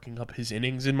be working up his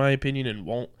innings, in my opinion, and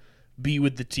won't be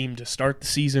with the team to start the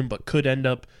season, but could end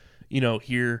up, you know,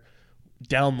 here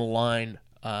down the line.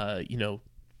 You know,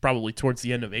 probably towards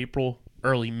the end of April,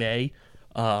 early May.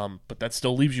 But that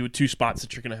still leaves you with 2 spots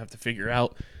that you're going to have to figure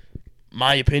out.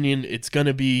 My opinion, it's going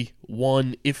to be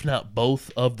one, if not both,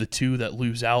 of the 2 that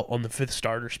lose out on the 5th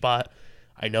starter spot.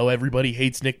 I know everybody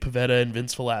hates Nick Pivetta and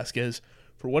Vince Velasquez.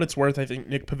 For what it's worth, I think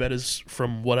Nick Pivetta's,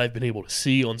 from what I've been able to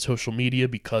see on social media,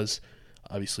 because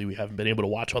obviously we haven't been able to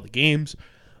watch all the games,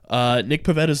 Nick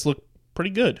Pivetta's looked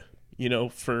pretty good, you know,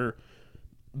 for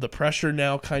the pressure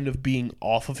now kind of being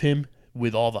off of him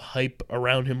with all the hype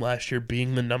around him last year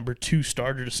being the number 2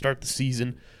 starter to start the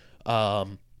season.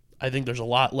 I think there's a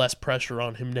lot less pressure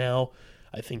on him now.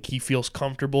 I think he feels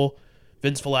comfortable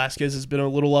Vince Velasquez has been a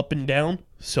little up and down,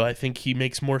 so I think he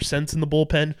makes more sense in the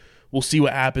bullpen. We'll see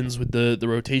what happens with the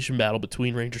rotation battle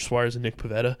between Ranger Suarez and Nick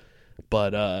Pivetta.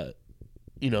 But,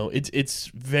 it's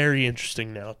very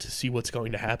interesting now to see what's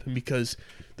going to happen because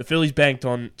the Phillies banked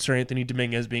on Sir Anthony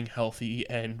Dominguez being healthy,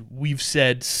 and we've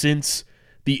said since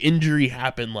the injury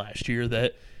happened last year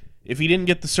that if he didn't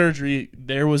get the surgery,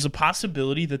 there was a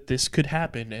possibility that this could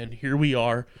happen. And here we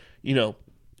are,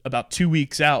 about 2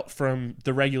 weeks out from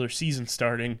the regular season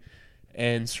starting,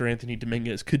 and Sir Anthony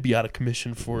Dominguez could be out of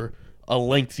commission for a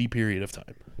lengthy period of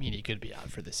time. I mean, he could be out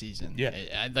for the season.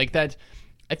 Yeah. Like that.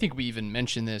 I think we even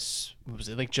mentioned this, was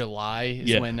it like July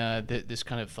is when this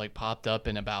kind of like popped up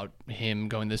and about him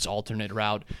going this alternate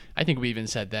route. I think we even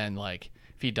said then, like,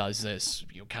 if he does this,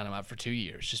 count him out for 2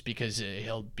 years just because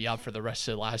he'll be out for the rest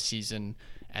of the last season.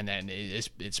 And then it's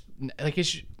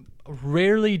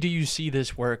rarely do you see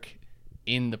this work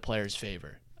in the player's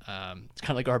favor. It's kind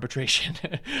of like arbitration.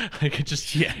 Like it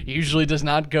just usually does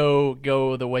not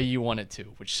go the way you want it to,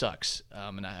 which sucks.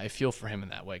 And I feel for him in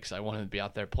that way because I want him to be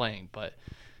out there playing. But,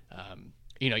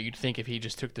 you'd think if he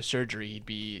just took the surgery, he'd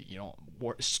be,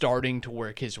 starting to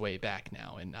work his way back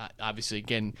now. And obviously,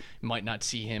 again, you might not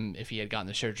see him if he had gotten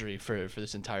the surgery for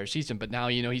this entire season. But now,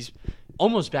 he's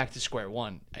almost back to square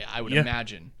one, I would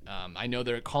imagine. I know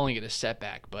they're calling it a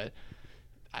setback, but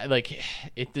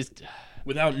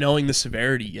without knowing the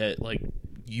severity yet,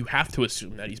 you have to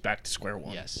assume that he's back to square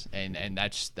one. Yes, and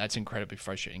that's incredibly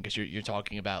frustrating because you're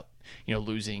talking about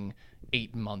losing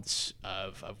 8 months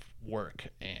of work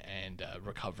and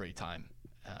recovery time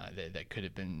that could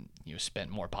have been spent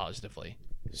more positively.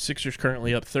 Sixers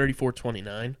currently up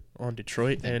 34-29 on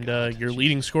Detroit, and your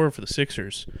leading scorer for the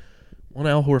Sixers,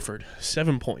 Al Horford,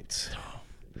 7 points.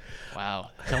 Wow!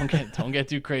 Don't get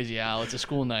too crazy, Al. It's a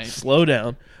school night. Slow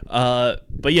down.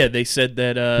 But yeah, they said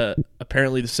that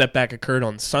apparently the setback occurred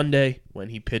on Sunday when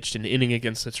he pitched an inning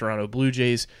against the Toronto Blue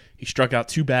Jays. He struck out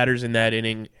 2 batters in that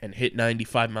inning and hit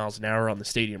 95 miles an hour on the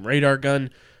stadium radar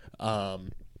gun.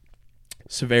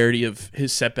 Severity of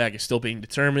his setback is still being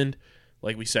determined.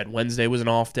 Like we said, Wednesday was an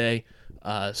off day,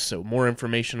 so more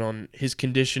information on his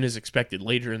condition is expected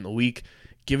later in the week.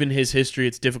 Given his history,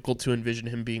 it's difficult to envision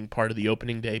him being part of the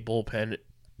opening day bullpen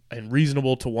and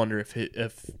reasonable to wonder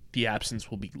if the absence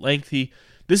will be lengthy.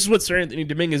 This is what Sir Anthony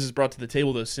Dominguez has brought to the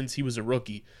table, though, since he was a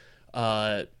rookie.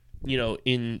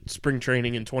 In spring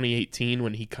training in 2018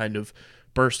 when he kind of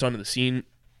burst onto the scene.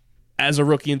 As a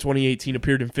rookie in 2018,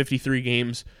 appeared in 53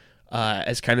 games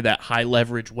as kind of that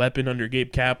high-leverage weapon under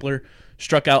Gabe Kapler.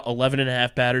 Struck out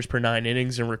 11.5 batters per 9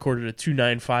 innings and recorded a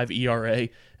 2.95 ERA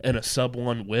and a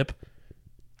sub-1 whip.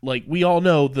 Like, we all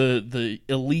know the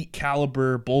elite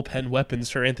caliber bullpen weapon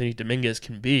Sir Anthony Dominguez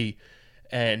can be.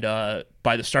 And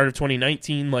by the start of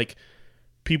 2019,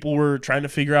 people were trying to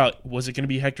figure out, was it going to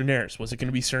be Hector Neris? Was it going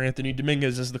to be Sir Anthony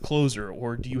Dominguez as the closer?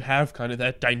 Or do you have kind of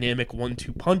that dynamic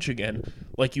 1-2 punch again,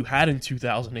 like you had in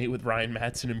 2008 with Ryan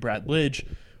Madson and Brad Lidge,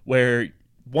 where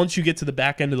once you get to the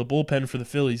back end of the bullpen for the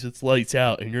Phillies, it's lights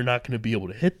out and you're not going to be able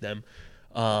to hit them.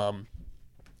 And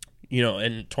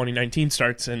 2019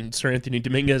 starts and Sir Anthony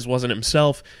Dominguez wasn't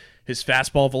himself. His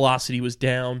fastball velocity was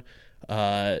down.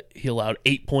 He allowed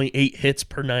 8.8 hits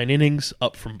per 9 innings,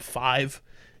 up from 5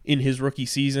 in his rookie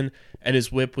season, and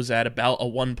his whip was at about a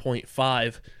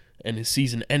 1.5, and his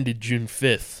season ended June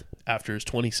 5th after his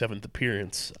 27th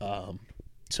appearance.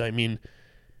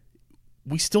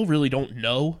 We still really don't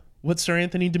know what Sir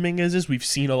Anthony Dominguez is. We've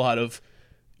seen a lot of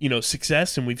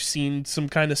success, and we've seen some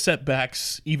kind of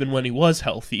setbacks even when he was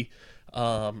healthy.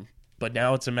 But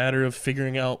now it's a matter of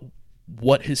figuring out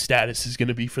what his status is going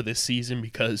to be for this season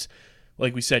because,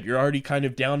 like we said, you're already kind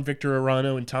of down Victor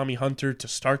Arano and Tommy Hunter to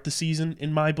start the season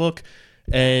in my book.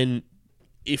 And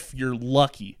if you're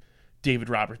lucky, David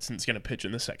Robertson's going to pitch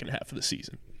in the second half of the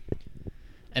season.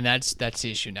 And that's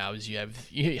the issue now is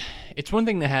it's one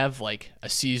thing to have a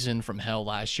season from hell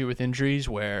last year with injuries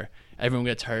where everyone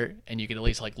gets hurt and you can at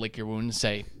least lick your wound and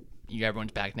say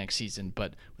everyone's back next season.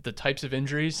 But with the types of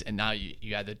injuries and now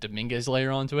you add the Dominguez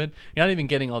layer onto it, you're not even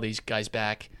getting all these guys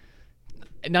back,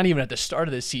 not even at the start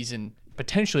of this season,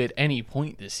 potentially at any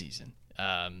point this season.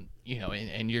 And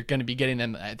you're going to be getting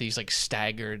them at these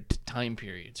staggered time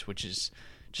periods, which is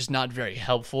just not very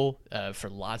helpful for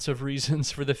lots of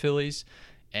reasons for the Phillies.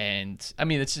 And I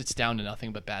mean, it's down to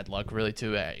nothing but bad luck, really.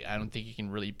 Too, I don't think you can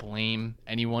really blame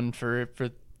anyone for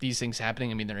these things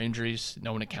happening. I mean, they're injuries.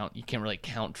 You can't really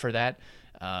count for that.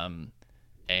 And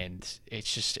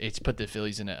it's put the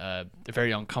Phillies in a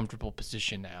very uncomfortable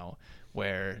position now,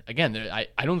 where, again,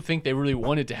 I don't think they really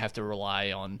wanted to have to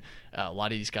rely on a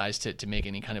lot of these guys to make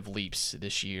any kind of leaps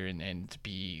this year and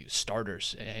be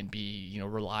starters and be,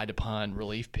 relied upon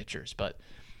relief pitchers. But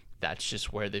that's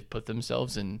just where they've put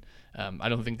themselves, and I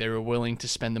don't think they were willing to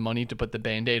spend the money to put the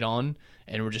Band-Aid on,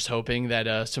 and we're just hoping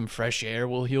that some fresh air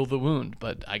will heal the wound,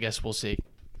 but I guess we'll see.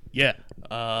 Yeah.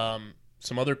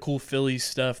 Some other cool Phillies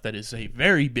stuff that is a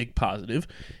very big positive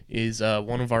is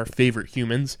one of our favorite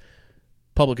humans,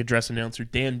 public address announcer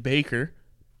Dan Baker,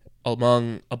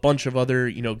 among a bunch of other,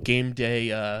 game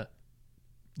day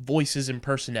voices and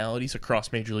personalities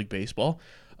across Major League Baseball.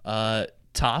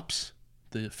 Topps,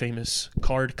 the famous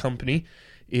card company,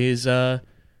 is their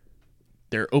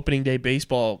opening day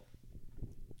baseball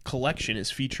collection is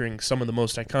featuring some of the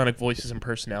most iconic voices and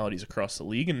personalities across the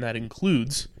league, and that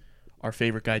includes our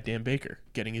favorite guy, Dan Baker,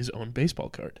 getting his own baseball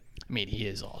card. I mean, he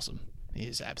is awesome. He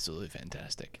is absolutely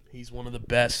fantastic. He's one of the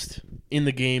best in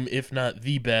the game, if not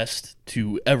the best,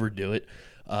 to ever do it.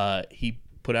 He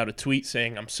put out a tweet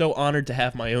saying, "I'm so honored to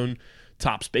have my own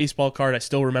Topps baseball card. I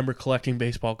still remember collecting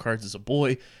baseball cards as a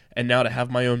boy, and now to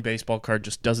have my own baseball card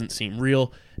just doesn't seem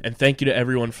real. And thank you to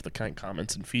everyone for the kind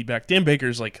comments and feedback." Dan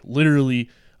Baker's literally,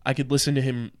 I could listen to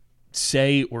him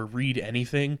say or read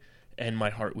anything, and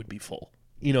my heart would be full.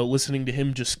 Listening to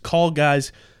him just call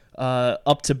guys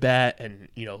up to bat and,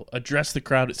 address the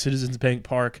crowd at Citizens Bank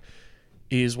Park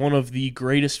is one of the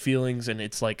greatest feelings, and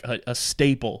it's like a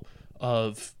staple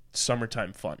of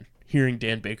summertime fun. Hearing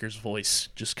Dan Baker's voice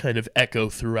just kind of echo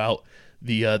throughout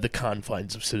the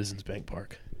confines of Citizens Bank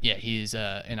Park. Yeah, he's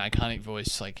an iconic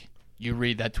voice. You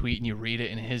read that tweet and you read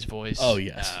it in his voice. Oh,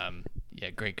 yes.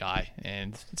 Great guy.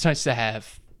 And it's nice to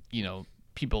have,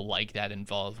 people like that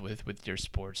involved with your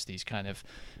sports, these kind of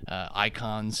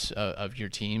icons of your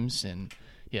teams. And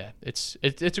yeah, it's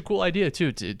a cool idea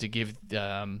too to give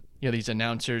these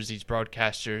announcers, these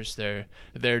broadcasters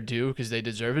their due, because they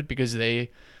deserve it, because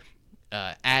they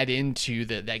add into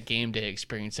that game day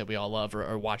experience that we all love,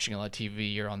 or watching on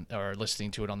TV or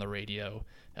listening to it on the radio.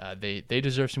 They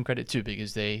deserve some credit too,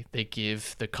 because they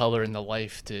give the color and the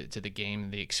life to the game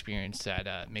and the experience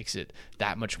that makes it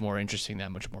that much more interesting,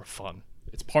 that much more fun.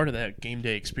 It's part of that game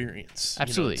day experience.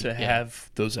 Absolutely. To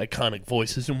have those iconic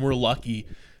voices, and we're lucky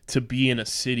to be in a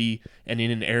city and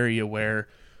in an area where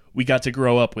we got to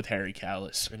grow up with Harry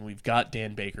Kalas, and we've got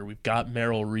Dan Baker, we've got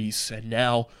Merrill Reese, and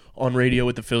now on radio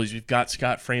with the Phillies, we've got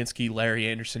Scott Fransky, Larry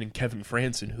Anderson, and Kevin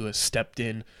Franson, who has stepped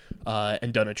in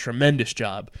and done a tremendous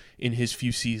job in his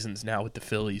few seasons now with the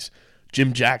Phillies.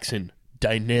 Jim Jackson,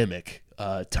 dynamic.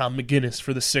 Tom McGinnis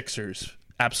for the Sixers,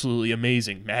 absolutely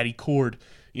amazing. Matty Cord,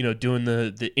 doing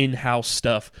the in-house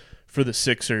stuff for the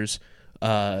Sixers.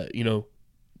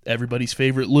 Everybody's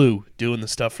favorite Lou, doing the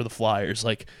stuff for the Flyers.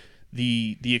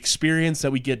 The experience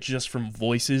that we get just from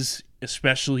voices,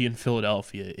 especially in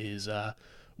Philadelphia, is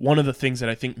one of the things that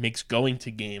I think makes going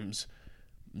to games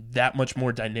that much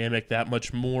more dynamic, that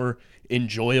much more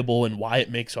enjoyable, and why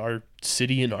it makes our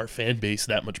city and our fan base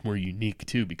that much more unique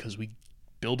too, because we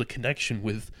build a connection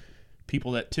with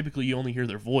people that typically you only hear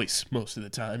their voice most of the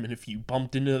time, and if you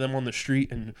bumped into them on the street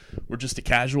and were just a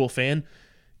casual fan,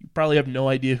 you probably have no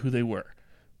idea who they were.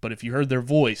 But if you heard their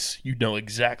voice, you'd know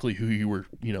exactly who you were,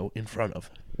 in front of.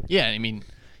 Yeah, I mean,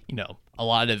 a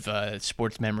lot of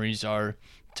sports memories are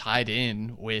tied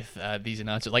in with these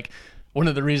announcers. One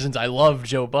of the reasons I love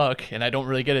Joe Buck, and I don't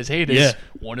really get his hate, is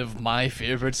one of my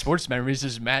favorite sports memories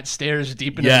is Matt Stairs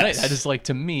deep in the night. That is,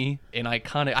 to me, an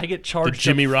iconic. I get charged the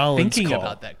Jimmy Rollins thinking call.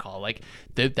 About that call.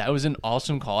 That was an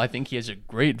awesome call. I think he has a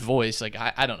great voice.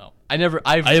 I don't know. I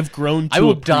have grown to I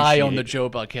will die on the Joe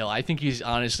Buck hill. I think he's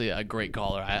honestly a great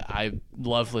caller. I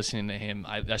love listening to him,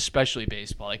 especially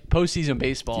baseball. Postseason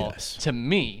baseball, to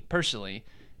me, personally,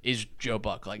 is Joe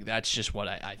Buck. That's just what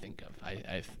I think of.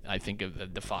 I think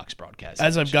of the Fox broadcast.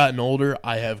 As I've gotten older,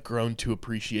 I have grown to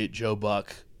appreciate Joe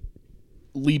Buck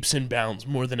leaps and bounds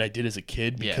more than I did as a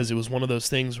kid, because it was one of those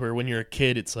things where when you're a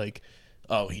kid, it's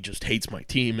oh, he just hates my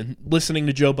team. And listening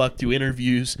to Joe Buck do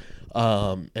interviews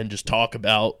and just talk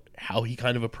about how he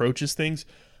kind of approaches things,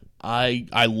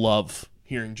 I love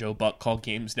hearing Joe Buck call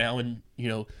games now, and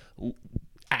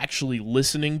actually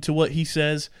listening to what he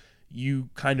says, you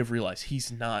kind of realize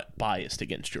he's not biased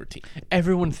against your team.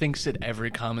 Everyone thinks that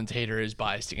every commentator is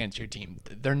biased against your team.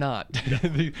 They're not.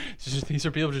 These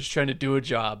are people just trying to do a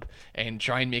job and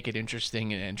try and make it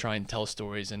interesting and try and tell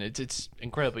stories, and it's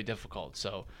incredibly difficult.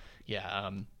 So, yeah,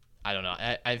 I don't know.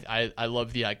 I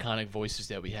love the iconic voices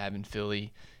that we have in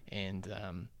Philly, and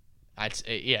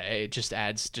it just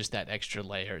adds just that extra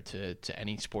layer to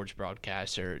any sports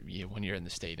broadcast, or when you're in the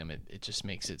stadium, it just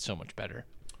makes it so much better.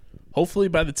 Hopefully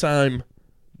by the time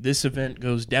this event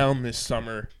goes down this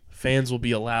summer, fans will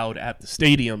be allowed at the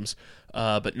stadiums.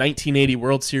 But 1980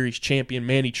 World Series champion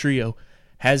Manny Trio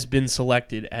has been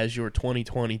selected as your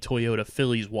 2020 Toyota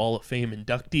Phillies Wall of Fame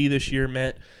inductee this year,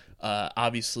 Matt.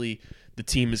 Obviously, the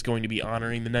team is going to be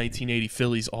honoring the 1980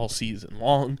 Phillies all season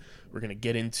long. We're going to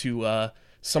get into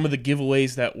some of the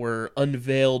giveaways that were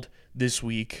unveiled this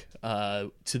week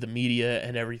to the media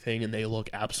and everything, and they look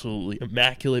absolutely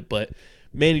immaculate. But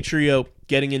Manny Trio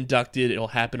getting inducted. It'll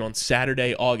happen on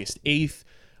Saturday, August 8th,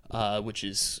 which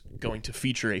is going to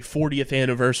feature a 40th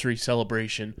anniversary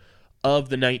celebration of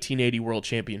the 1980 World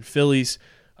Champion Phillies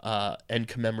and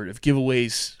commemorative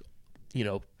giveaways. You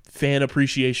know, Fan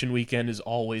Appreciation Weekend is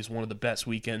always one of the best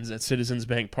weekends at Citizens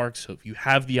Bank Park, so if you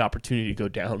have the opportunity to go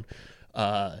down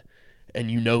and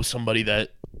you know somebody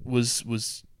that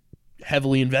was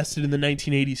heavily invested in the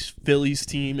 1980s Phillies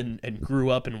team and grew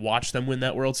up and watched them win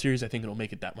that World Series, I think it'll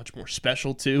make it that much more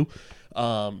special too.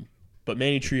 But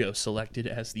Manny Trio selected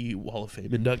as the Wall of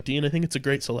Fame inductee, and I think it's a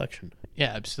great selection.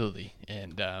 Yeah, absolutely.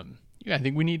 And yeah, I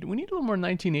think we need a little more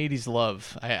 1980s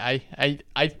love.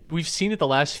 We've seen it the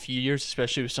last few years,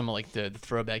 especially with some of like the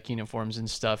throwback uniforms and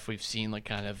stuff. We've seen like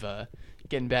kind of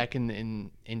getting back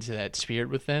into that spirit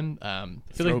with them.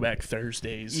 Throwback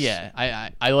Thursdays. Yeah,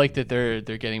 I like that they're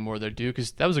getting more of their due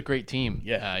because that was a great team.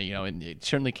 Yeah, and it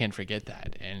certainly can't forget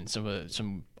that. And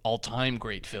some all-time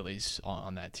great Phillies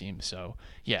on that team. So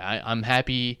yeah, I'm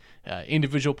happy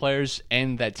individual players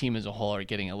and that team as a whole are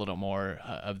getting a little more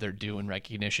of their due and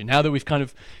recognition. Now that we've I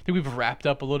think we've wrapped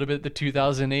up a little bit the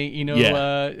 2008,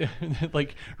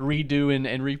 like redo and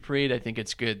reparade. I think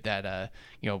it's good that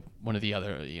one of the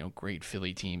other great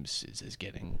Philly teams is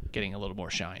getting a little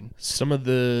more shine. Some of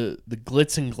the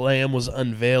glitz and glam was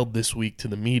unveiled this week to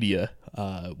the media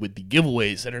with the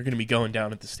giveaways that are going to be going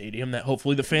down at the stadium that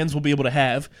hopefully the fans will be able to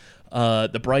have.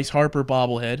 The Bryce Harper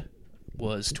bobblehead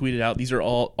was tweeted out. These are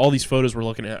all these photos we're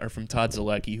looking at are from Todd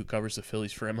Zalecki, who covers the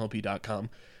Phillies for MLB.com.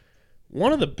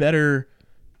 One of the better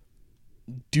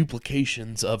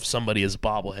duplications of somebody as a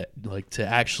bobblehead, like to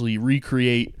actually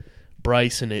recreate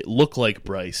Bryce and it look like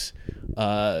Bryce.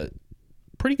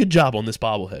 Pretty good job on this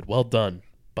bobblehead. Well done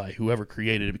by whoever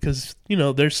created it, because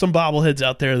there's some bobbleheads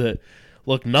out there that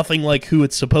look nothing like who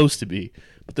it's supposed to be.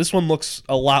 But this one looks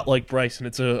a lot like Bryce, and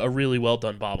it's a really well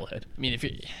done bobblehead. I mean, if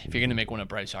you're gonna make one of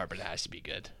Bryce Harper, it has to be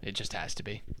good. It just has to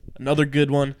be. Another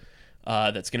good one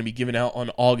that's going to be given out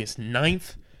on August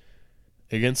 9th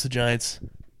against the Giants,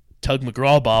 Tug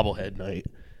McGraw bobblehead night.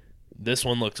 This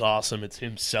one looks awesome. It's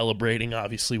him celebrating,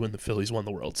 obviously, when the Phillies won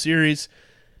the World Series.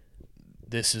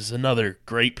 This is another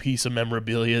great piece of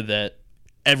memorabilia that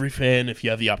every fan, if you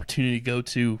have the opportunity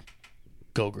to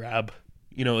go grab,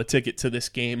 a ticket to this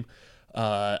game.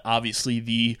 Obviously,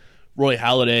 the Roy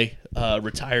Halladay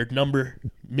retired number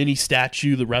mini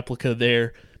statue, the replica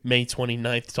there, May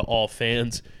 29th to all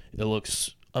fans. It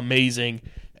looks amazing.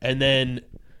 And then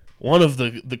one of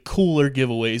the cooler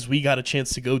giveaways, we got a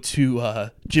chance to go to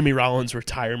Jimmy Rollins'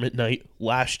 retirement night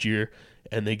last year,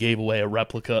 and they gave away a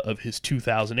replica of his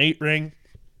 2008 ring.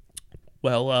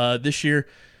 Well, this year,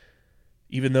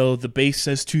 even though the base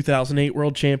says 2008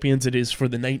 World Champions, it is for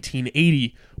the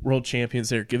 1980 World Champions.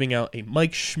 They're giving out a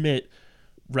Mike Schmidt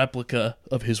replica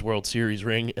of his World Series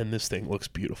ring, and this thing looks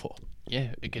beautiful.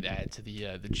 Yeah, it could add to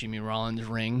the Jimmy Rollins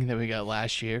ring that we got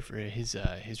last year for his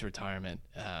retirement.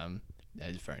 That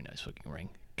is a very nice looking ring.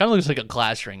 Kind of looks like a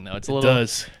glass ring though. It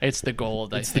does. It's the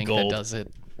gold. I think that does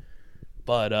it.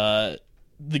 But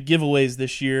the giveaways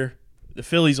this year, the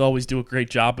Phillies always do a great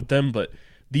job with them, but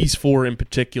these four in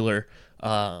particular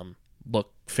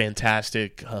look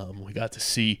fantastic. We got to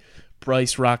see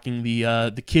Bryce rocking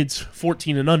the kids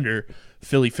 14 and under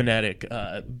Philly Fanatic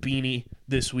beanie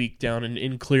this week down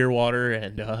in Clearwater,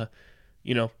 and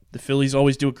the Phillies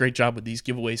always do a great job with these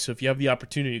giveaways. So if you have the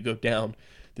opportunity to go down,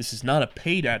 this is not a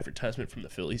paid advertisement from the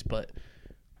Phillies, but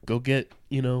go get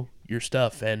your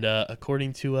stuff. And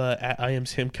according to I am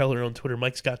Sam Keller on Twitter,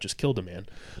 Mike Scott just killed a man.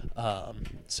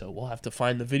 So we'll have to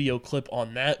find the video clip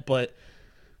on that, but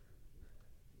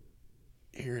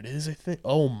here it is, I think.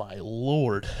 Oh my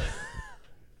Lord.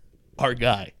 Our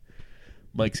guy,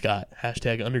 Mike Scott,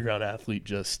 hashtag underground athlete,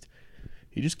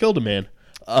 he just killed a man.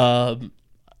 I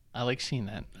like seeing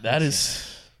that. That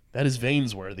is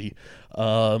veins worthy.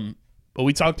 But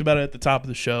we talked about it at the top of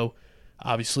the show.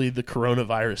 Obviously, the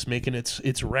coronavirus making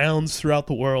its rounds throughout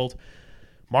the world.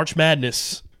 March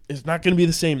Madness is not going to be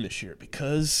the same this year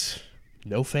because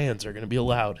no fans are going to be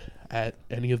allowed at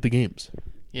any of the games.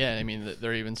 Yeah, I mean,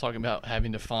 they're even talking about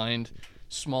having to find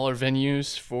smaller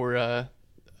venues for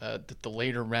the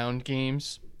later round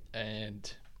games,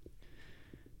 and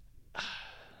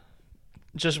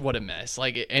just what a mess.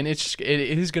 Like, and it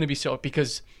is going to be so,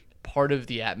 because part of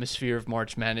the atmosphere of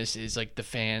March Madness is like the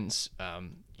fans.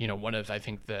 One of, I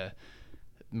think, the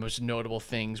most notable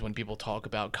things when people talk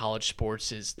about college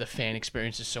sports is the fan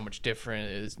experience is so much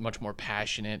different. It is much more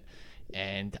passionate.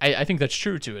 And I think that's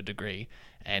true to a degree.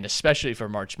 And especially for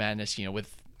March Madness, you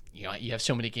have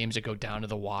so many games that go down to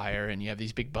the wire, and you have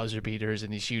these big buzzer beaters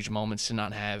and these huge moments. To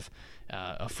not have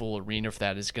a full arena for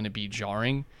that is going to be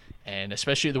jarring. And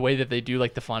especially the way that they do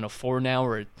like the Final Four now,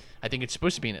 or I think it's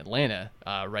supposed to be in Atlanta,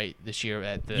 right, this year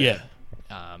at the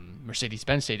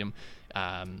Mercedes-Benz Stadium.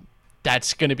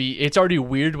 That's going to be – it's already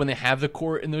weird when they have the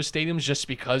court in those stadiums just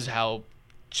because how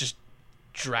just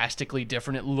drastically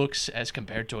different it looks as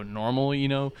compared to a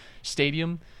normal,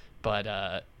 stadium.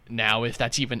 But now if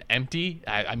that's even empty,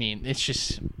 I mean,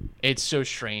 it's so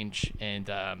strange. And,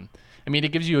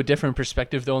 it gives you a different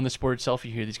perspective, though, on the sport itself.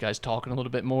 You hear these guys talking a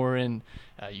little bit more, and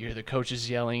you hear the coaches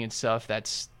yelling and stuff.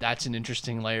 That's an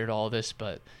interesting layer to all this,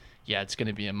 but – yeah, it's going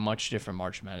to be a much different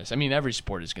March Madness. I mean, every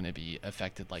sport is going to be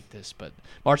affected like this, but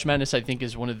March Madness, I think,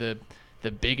 is one of the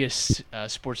biggest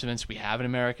sports events we have in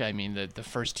America. I mean, the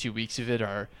first 2 weeks of it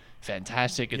are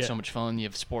fantastic. It's so much fun. You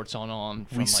have sports on.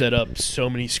 We set up so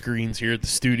many screens here at the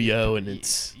studio, and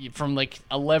it's from like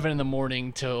 11 in the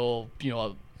morning till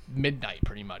midnight,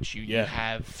 pretty much. You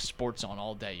have sports on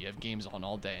all day. You have games on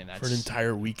all day, and that's for an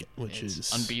entire weekend, which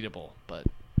is unbeatable. But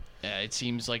it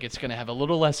seems like it's going to have a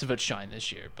little less of a shine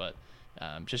this year, but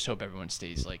just hope everyone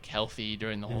stays like healthy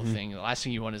during the whole thing. The last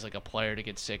thing you want is like a player to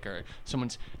get sick or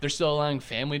they're still allowing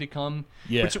family to come.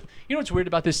 Yeah. Which, what's weird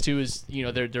about this too is,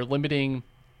 they're limiting,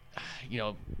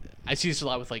 I see this a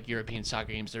lot with like European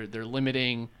soccer games. They're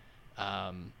limiting,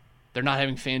 they're not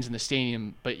having fans in the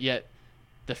stadium, but yet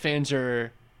the fans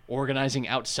are organizing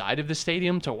outside of the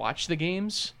stadium to watch the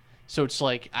games. So it's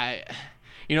like,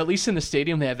 at least in the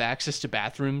stadium, they have access to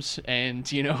bathrooms and,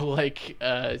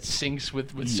 sinks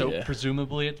with soap,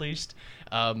 presumably at least.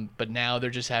 But now they're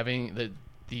just having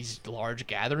these large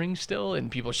gatherings still,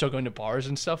 and people are still going to bars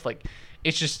and stuff. Like,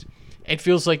 it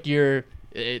feels like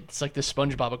it's like the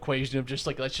SpongeBob equation of just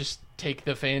like, let's just take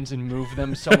the fans and move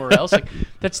them somewhere else. Like,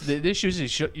 that's the issue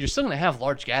is you're still going to have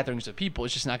large gatherings of people.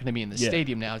 It's just not going to be in the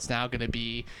stadium now. It's now going to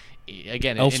be,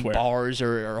 again, in bars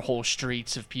or whole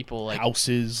streets of people, like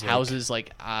houses.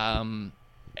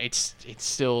 It's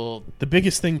still the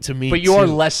biggest thing to me. But you are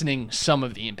lessening some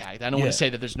of the impact. I don't want to say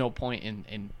that there's no point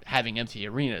in having empty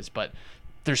arenas, but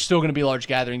there's still going to be large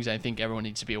gatherings. I think everyone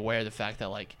needs to be aware of the fact that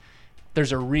like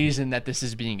there's a reason that this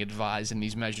is being advised and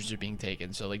these measures are being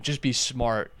taken. So like just be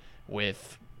smart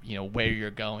with where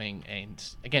you're going, and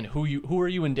again, who are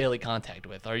you in daily contact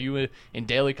with? Are you in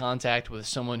daily contact with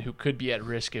someone who could be at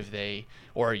risk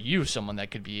or are you someone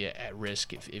that could be at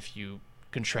risk if you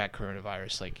contract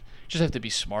coronavirus? Like, just have to be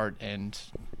smart and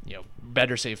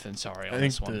better safe than sorry on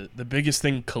this one. I think the biggest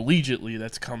thing collegiately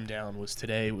that's come down was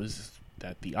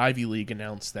that the Ivy League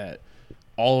announced that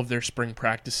all of their spring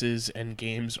practices and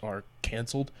games are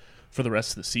canceled for the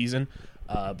rest of the season.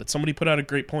 But somebody put out a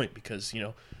great point because,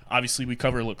 obviously we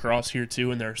cover lacrosse here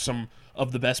too, and there are some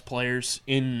of the best players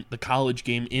in the college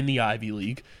game in the Ivy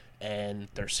League, and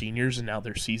they're seniors, and now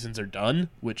their seasons are done,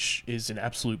 which is an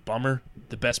absolute bummer.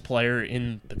 The best player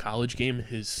in the college game,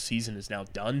 his season is now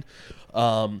done.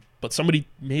 But somebody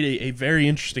made a very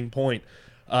interesting point.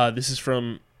 This is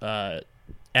from at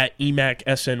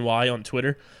EMACSNY on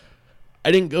Twitter.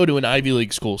 I didn't go to an Ivy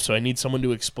League school, so I need someone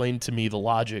to explain to me the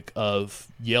logic of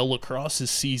Yale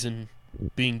lacrosse's season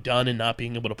being done and not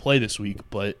being able to play this week,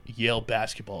 but Yale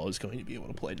basketball is going to be able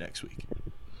to play next week.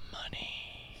 Money.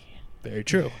 Very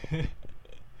true.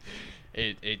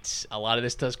 It's a lot of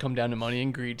this does come down to money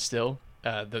and greed still.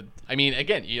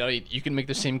 Again, you can make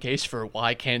the same case for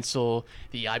why cancel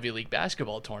the Ivy League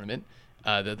basketball tournament,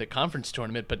 the conference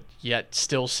tournament, but yet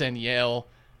still send Yale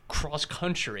cross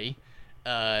country.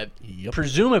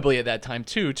 Presumably at that time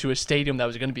too, to a stadium that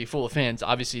was going to be full of fans.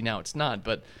 Obviously now it's not,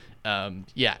 but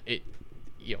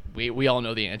we all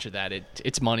know the answer to that.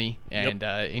 It's money and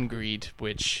in greed,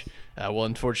 which will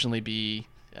unfortunately be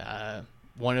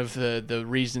one of the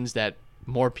reasons that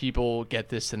more people get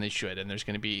this than they should, and there's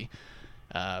going to be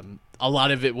a lot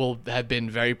of it will have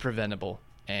been very preventable,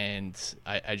 and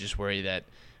I just worry that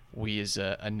we as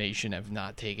a nation have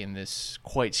not taken this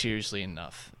quite seriously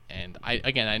enough. And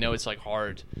I know it's like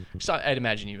hard. So I'd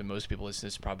imagine even most people listening to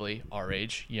this probably our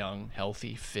age, young,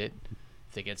 healthy, fit.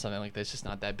 If they get something like this, it's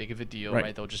not that big of a deal,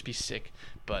 right? They'll just be sick.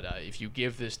 But if you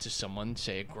give this to someone,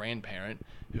 say a grandparent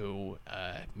who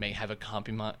may have a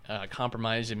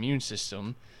compromised immune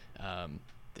system,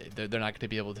 they're not going to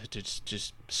be able to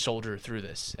just soldier through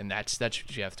this, and that's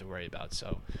what you have to worry about.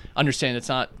 So understand it's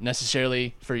not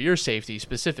necessarily for your safety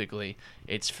specifically;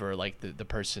 it's for like the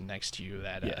person next to you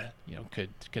that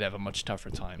could have a much tougher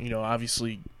time.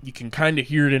 Obviously you can kind of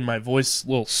hear it in my voice, a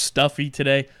little stuffy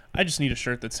today. I just need a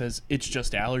shirt that says "It's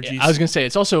just allergies." I was going to say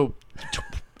it's also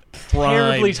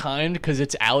terribly Prime. timed because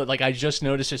it's out. Like I just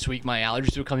noticed this week, my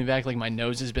allergies were coming back. Like my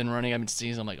nose has been running. I've been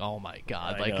sneezing. I'm like, oh my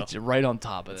god! I Like know. it's right on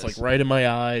top of It's this. like right in my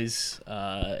eyes,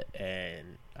 and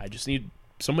I just need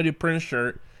somebody to print a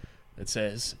shirt that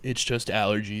says "It's just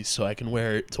allergies," so I can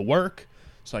wear it to work,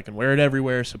 so I can wear it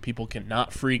everywhere, so people can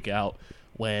not freak out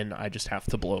when I just have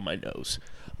to blow my nose.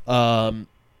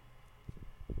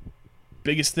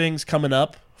 Biggest things coming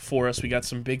up for us. We got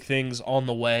some big things on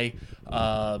the way.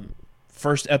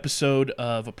 First episode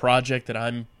of a project that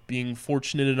I'm being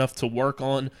fortunate enough to work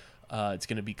on. It's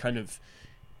going to be kind of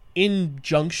in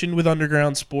junction with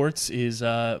Underground Sports is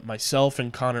myself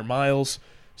and Connor Miles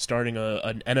starting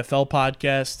an NFL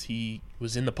podcast. He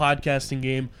was in the podcasting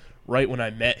game right when I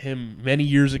met him many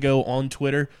years ago on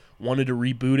Twitter. Wanted to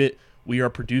reboot it. We are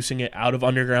producing it out of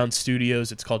Underground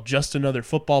Studios. It's called Just Another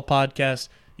Football Podcast.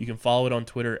 You can follow it on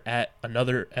Twitter at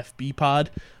Another FB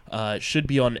Pod. It should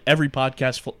be on every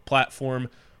podcast platform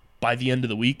by the end of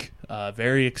the week.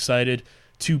 Very excited.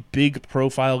 2 big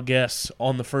profile guests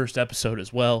on the first episode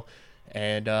as well.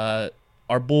 And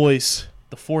our boys,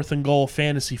 the Fourth and Goal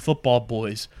Fantasy Football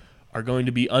Boys, are going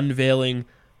to be unveiling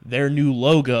their new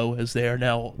logo as they are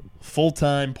now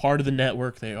full-time part of the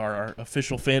network. They are our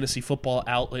official fantasy football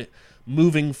outlet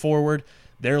moving forward.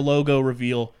 Their logo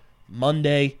reveal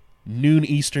Monday, noon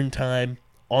Eastern time,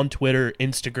 on Twitter,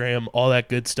 Instagram, all that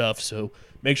good stuff. So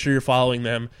make sure you're following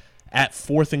them at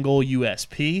Fourth and Goal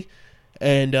USP.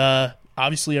 And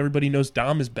obviously everybody knows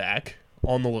Dom is back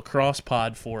on the lacrosse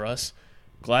pod for us.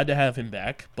 Glad to have him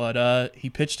back. But he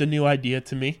pitched a new idea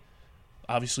to me.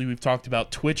 Obviously we've talked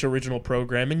about Twitch original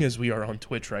programming as we are on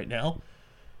Twitch right now.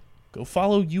 Go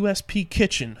follow USP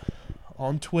Kitchen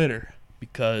on Twitter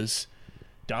because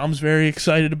Dom's very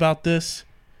excited about this.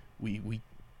 We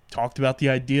talked about the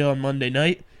idea on Monday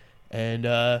night, and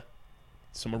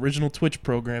some original Twitch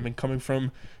programming coming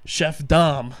from Chef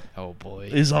Dom oh boy,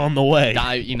 is on the way.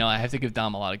 I have to give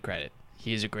Dom a lot of credit.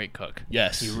 He is a great cook.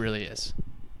 Yes. He really is.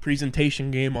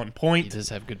 Presentation game on He point. does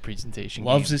have good presentation.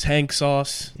 Loves game. his Hank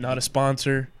sauce. Not a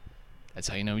sponsor, That's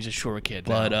how you know he's a short kid.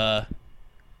 but now.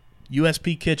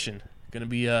 USP Kitchen going to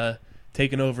be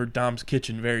taking over Dom's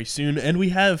Kitchen very soon, and we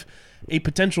have a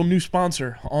potential new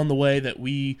sponsor on the way that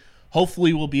we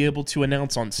hopefully will be able to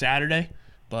announce on Saturday.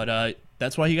 But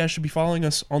that's why you guys should be following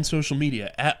us on social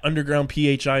media at Underground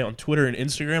PHI on Twitter and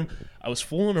Instagram. I was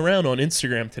fooling around on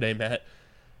Instagram today, Matt.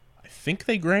 I think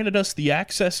they granted us the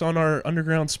access on our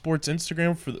Underground Sports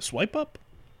Instagram for the swipe up.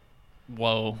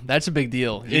 Whoa, that's a big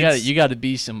deal. It's- You got to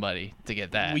be somebody to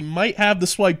get that. We might have the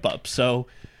swipe up, so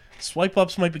swipe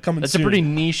ups might be coming That's soon. a pretty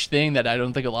niche thing that I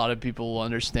don't think a lot of people will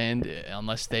understand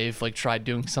unless they've like tried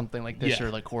doing something like this Yeah.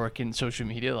 or like work in social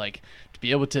media. Like to be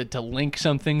able to link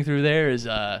something through there is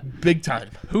big time.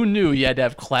 who knew you had to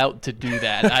have clout to do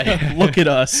that? Look at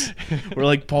us. We're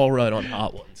like Paul Rudd on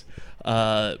Hot Ones.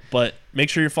 But make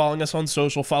sure you're following us on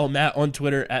social. Follow Matt on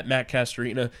Twitter at Matt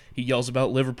Castorina. He yells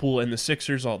about Liverpool and the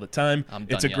Sixers all the time. I'm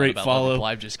done It's a yelling great about follow. Liverpool.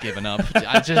 I've just given up.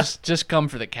 I just come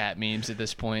for the cat memes at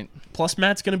this point. Plus,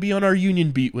 Matt's going to be on our Union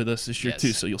beat with us this year, Yes.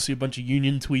 too. So you'll see a bunch of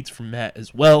Union tweets from Matt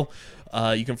as well.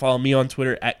 You can follow me on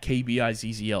Twitter at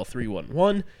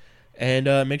KBIZZL311.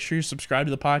 And make sure you're subscribed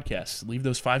to the podcast. Leave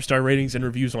those 5-star ratings and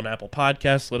reviews on Apple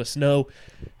Podcasts. Let us know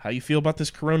how you feel about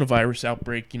this coronavirus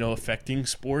outbreak, affecting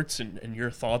sports and your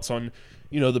thoughts on,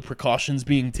 the precautions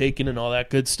being taken and all that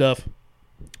good stuff.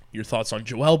 Your thoughts on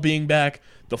Joel being back,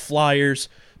 the Flyers,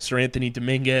 Sir Anthony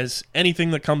Dominguez,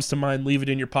 anything that comes to mind, leave it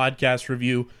in your podcast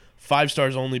review. 5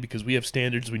 stars only because we have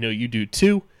standards. We know you do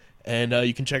too. And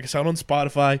you can check us out on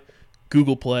Spotify,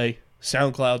 Google Play,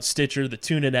 SoundCloud, Stitcher, the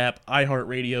TuneIn app,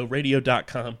 iHeartRadio,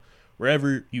 radio.com,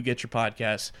 wherever you get your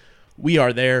podcasts. We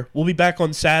are there. We'll be back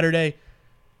on Saturday.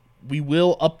 We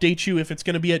will update you if it's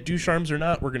going to be at Ducharme's or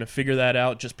not. We're going to figure that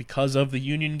out just because of the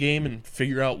Union game and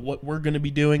figure out what we're going to be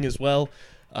doing as well,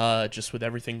 just with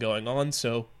everything going on.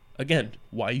 So, again,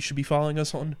 why you should be following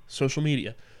us on social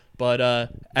media.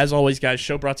 But as always, guys,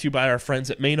 show brought to you by our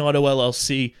friends at Main Auto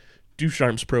LLC,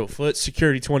 Ducharme's Pro Foot,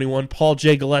 Security 21, Paul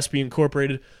J. Gillespie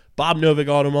Incorporated, Bob Novick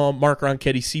Auto Mall, Mark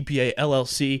Ronchetti CPA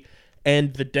LLC,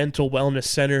 and the Dental Wellness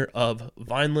Center of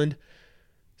Vineland.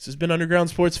 This has been Underground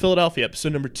Sports Philadelphia,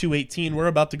 episode number 218. We're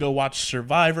about to go watch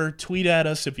Survivor. Tweet at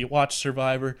us if you watch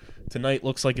Survivor. Tonight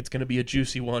looks like it's going to be a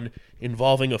juicy one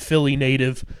involving a Philly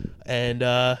native. And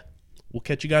we'll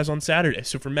catch you guys on Saturday.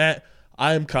 So for Matt,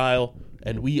 I am Kyle,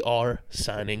 and we are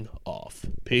signing off.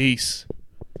 Peace.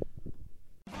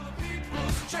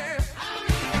 People's champ.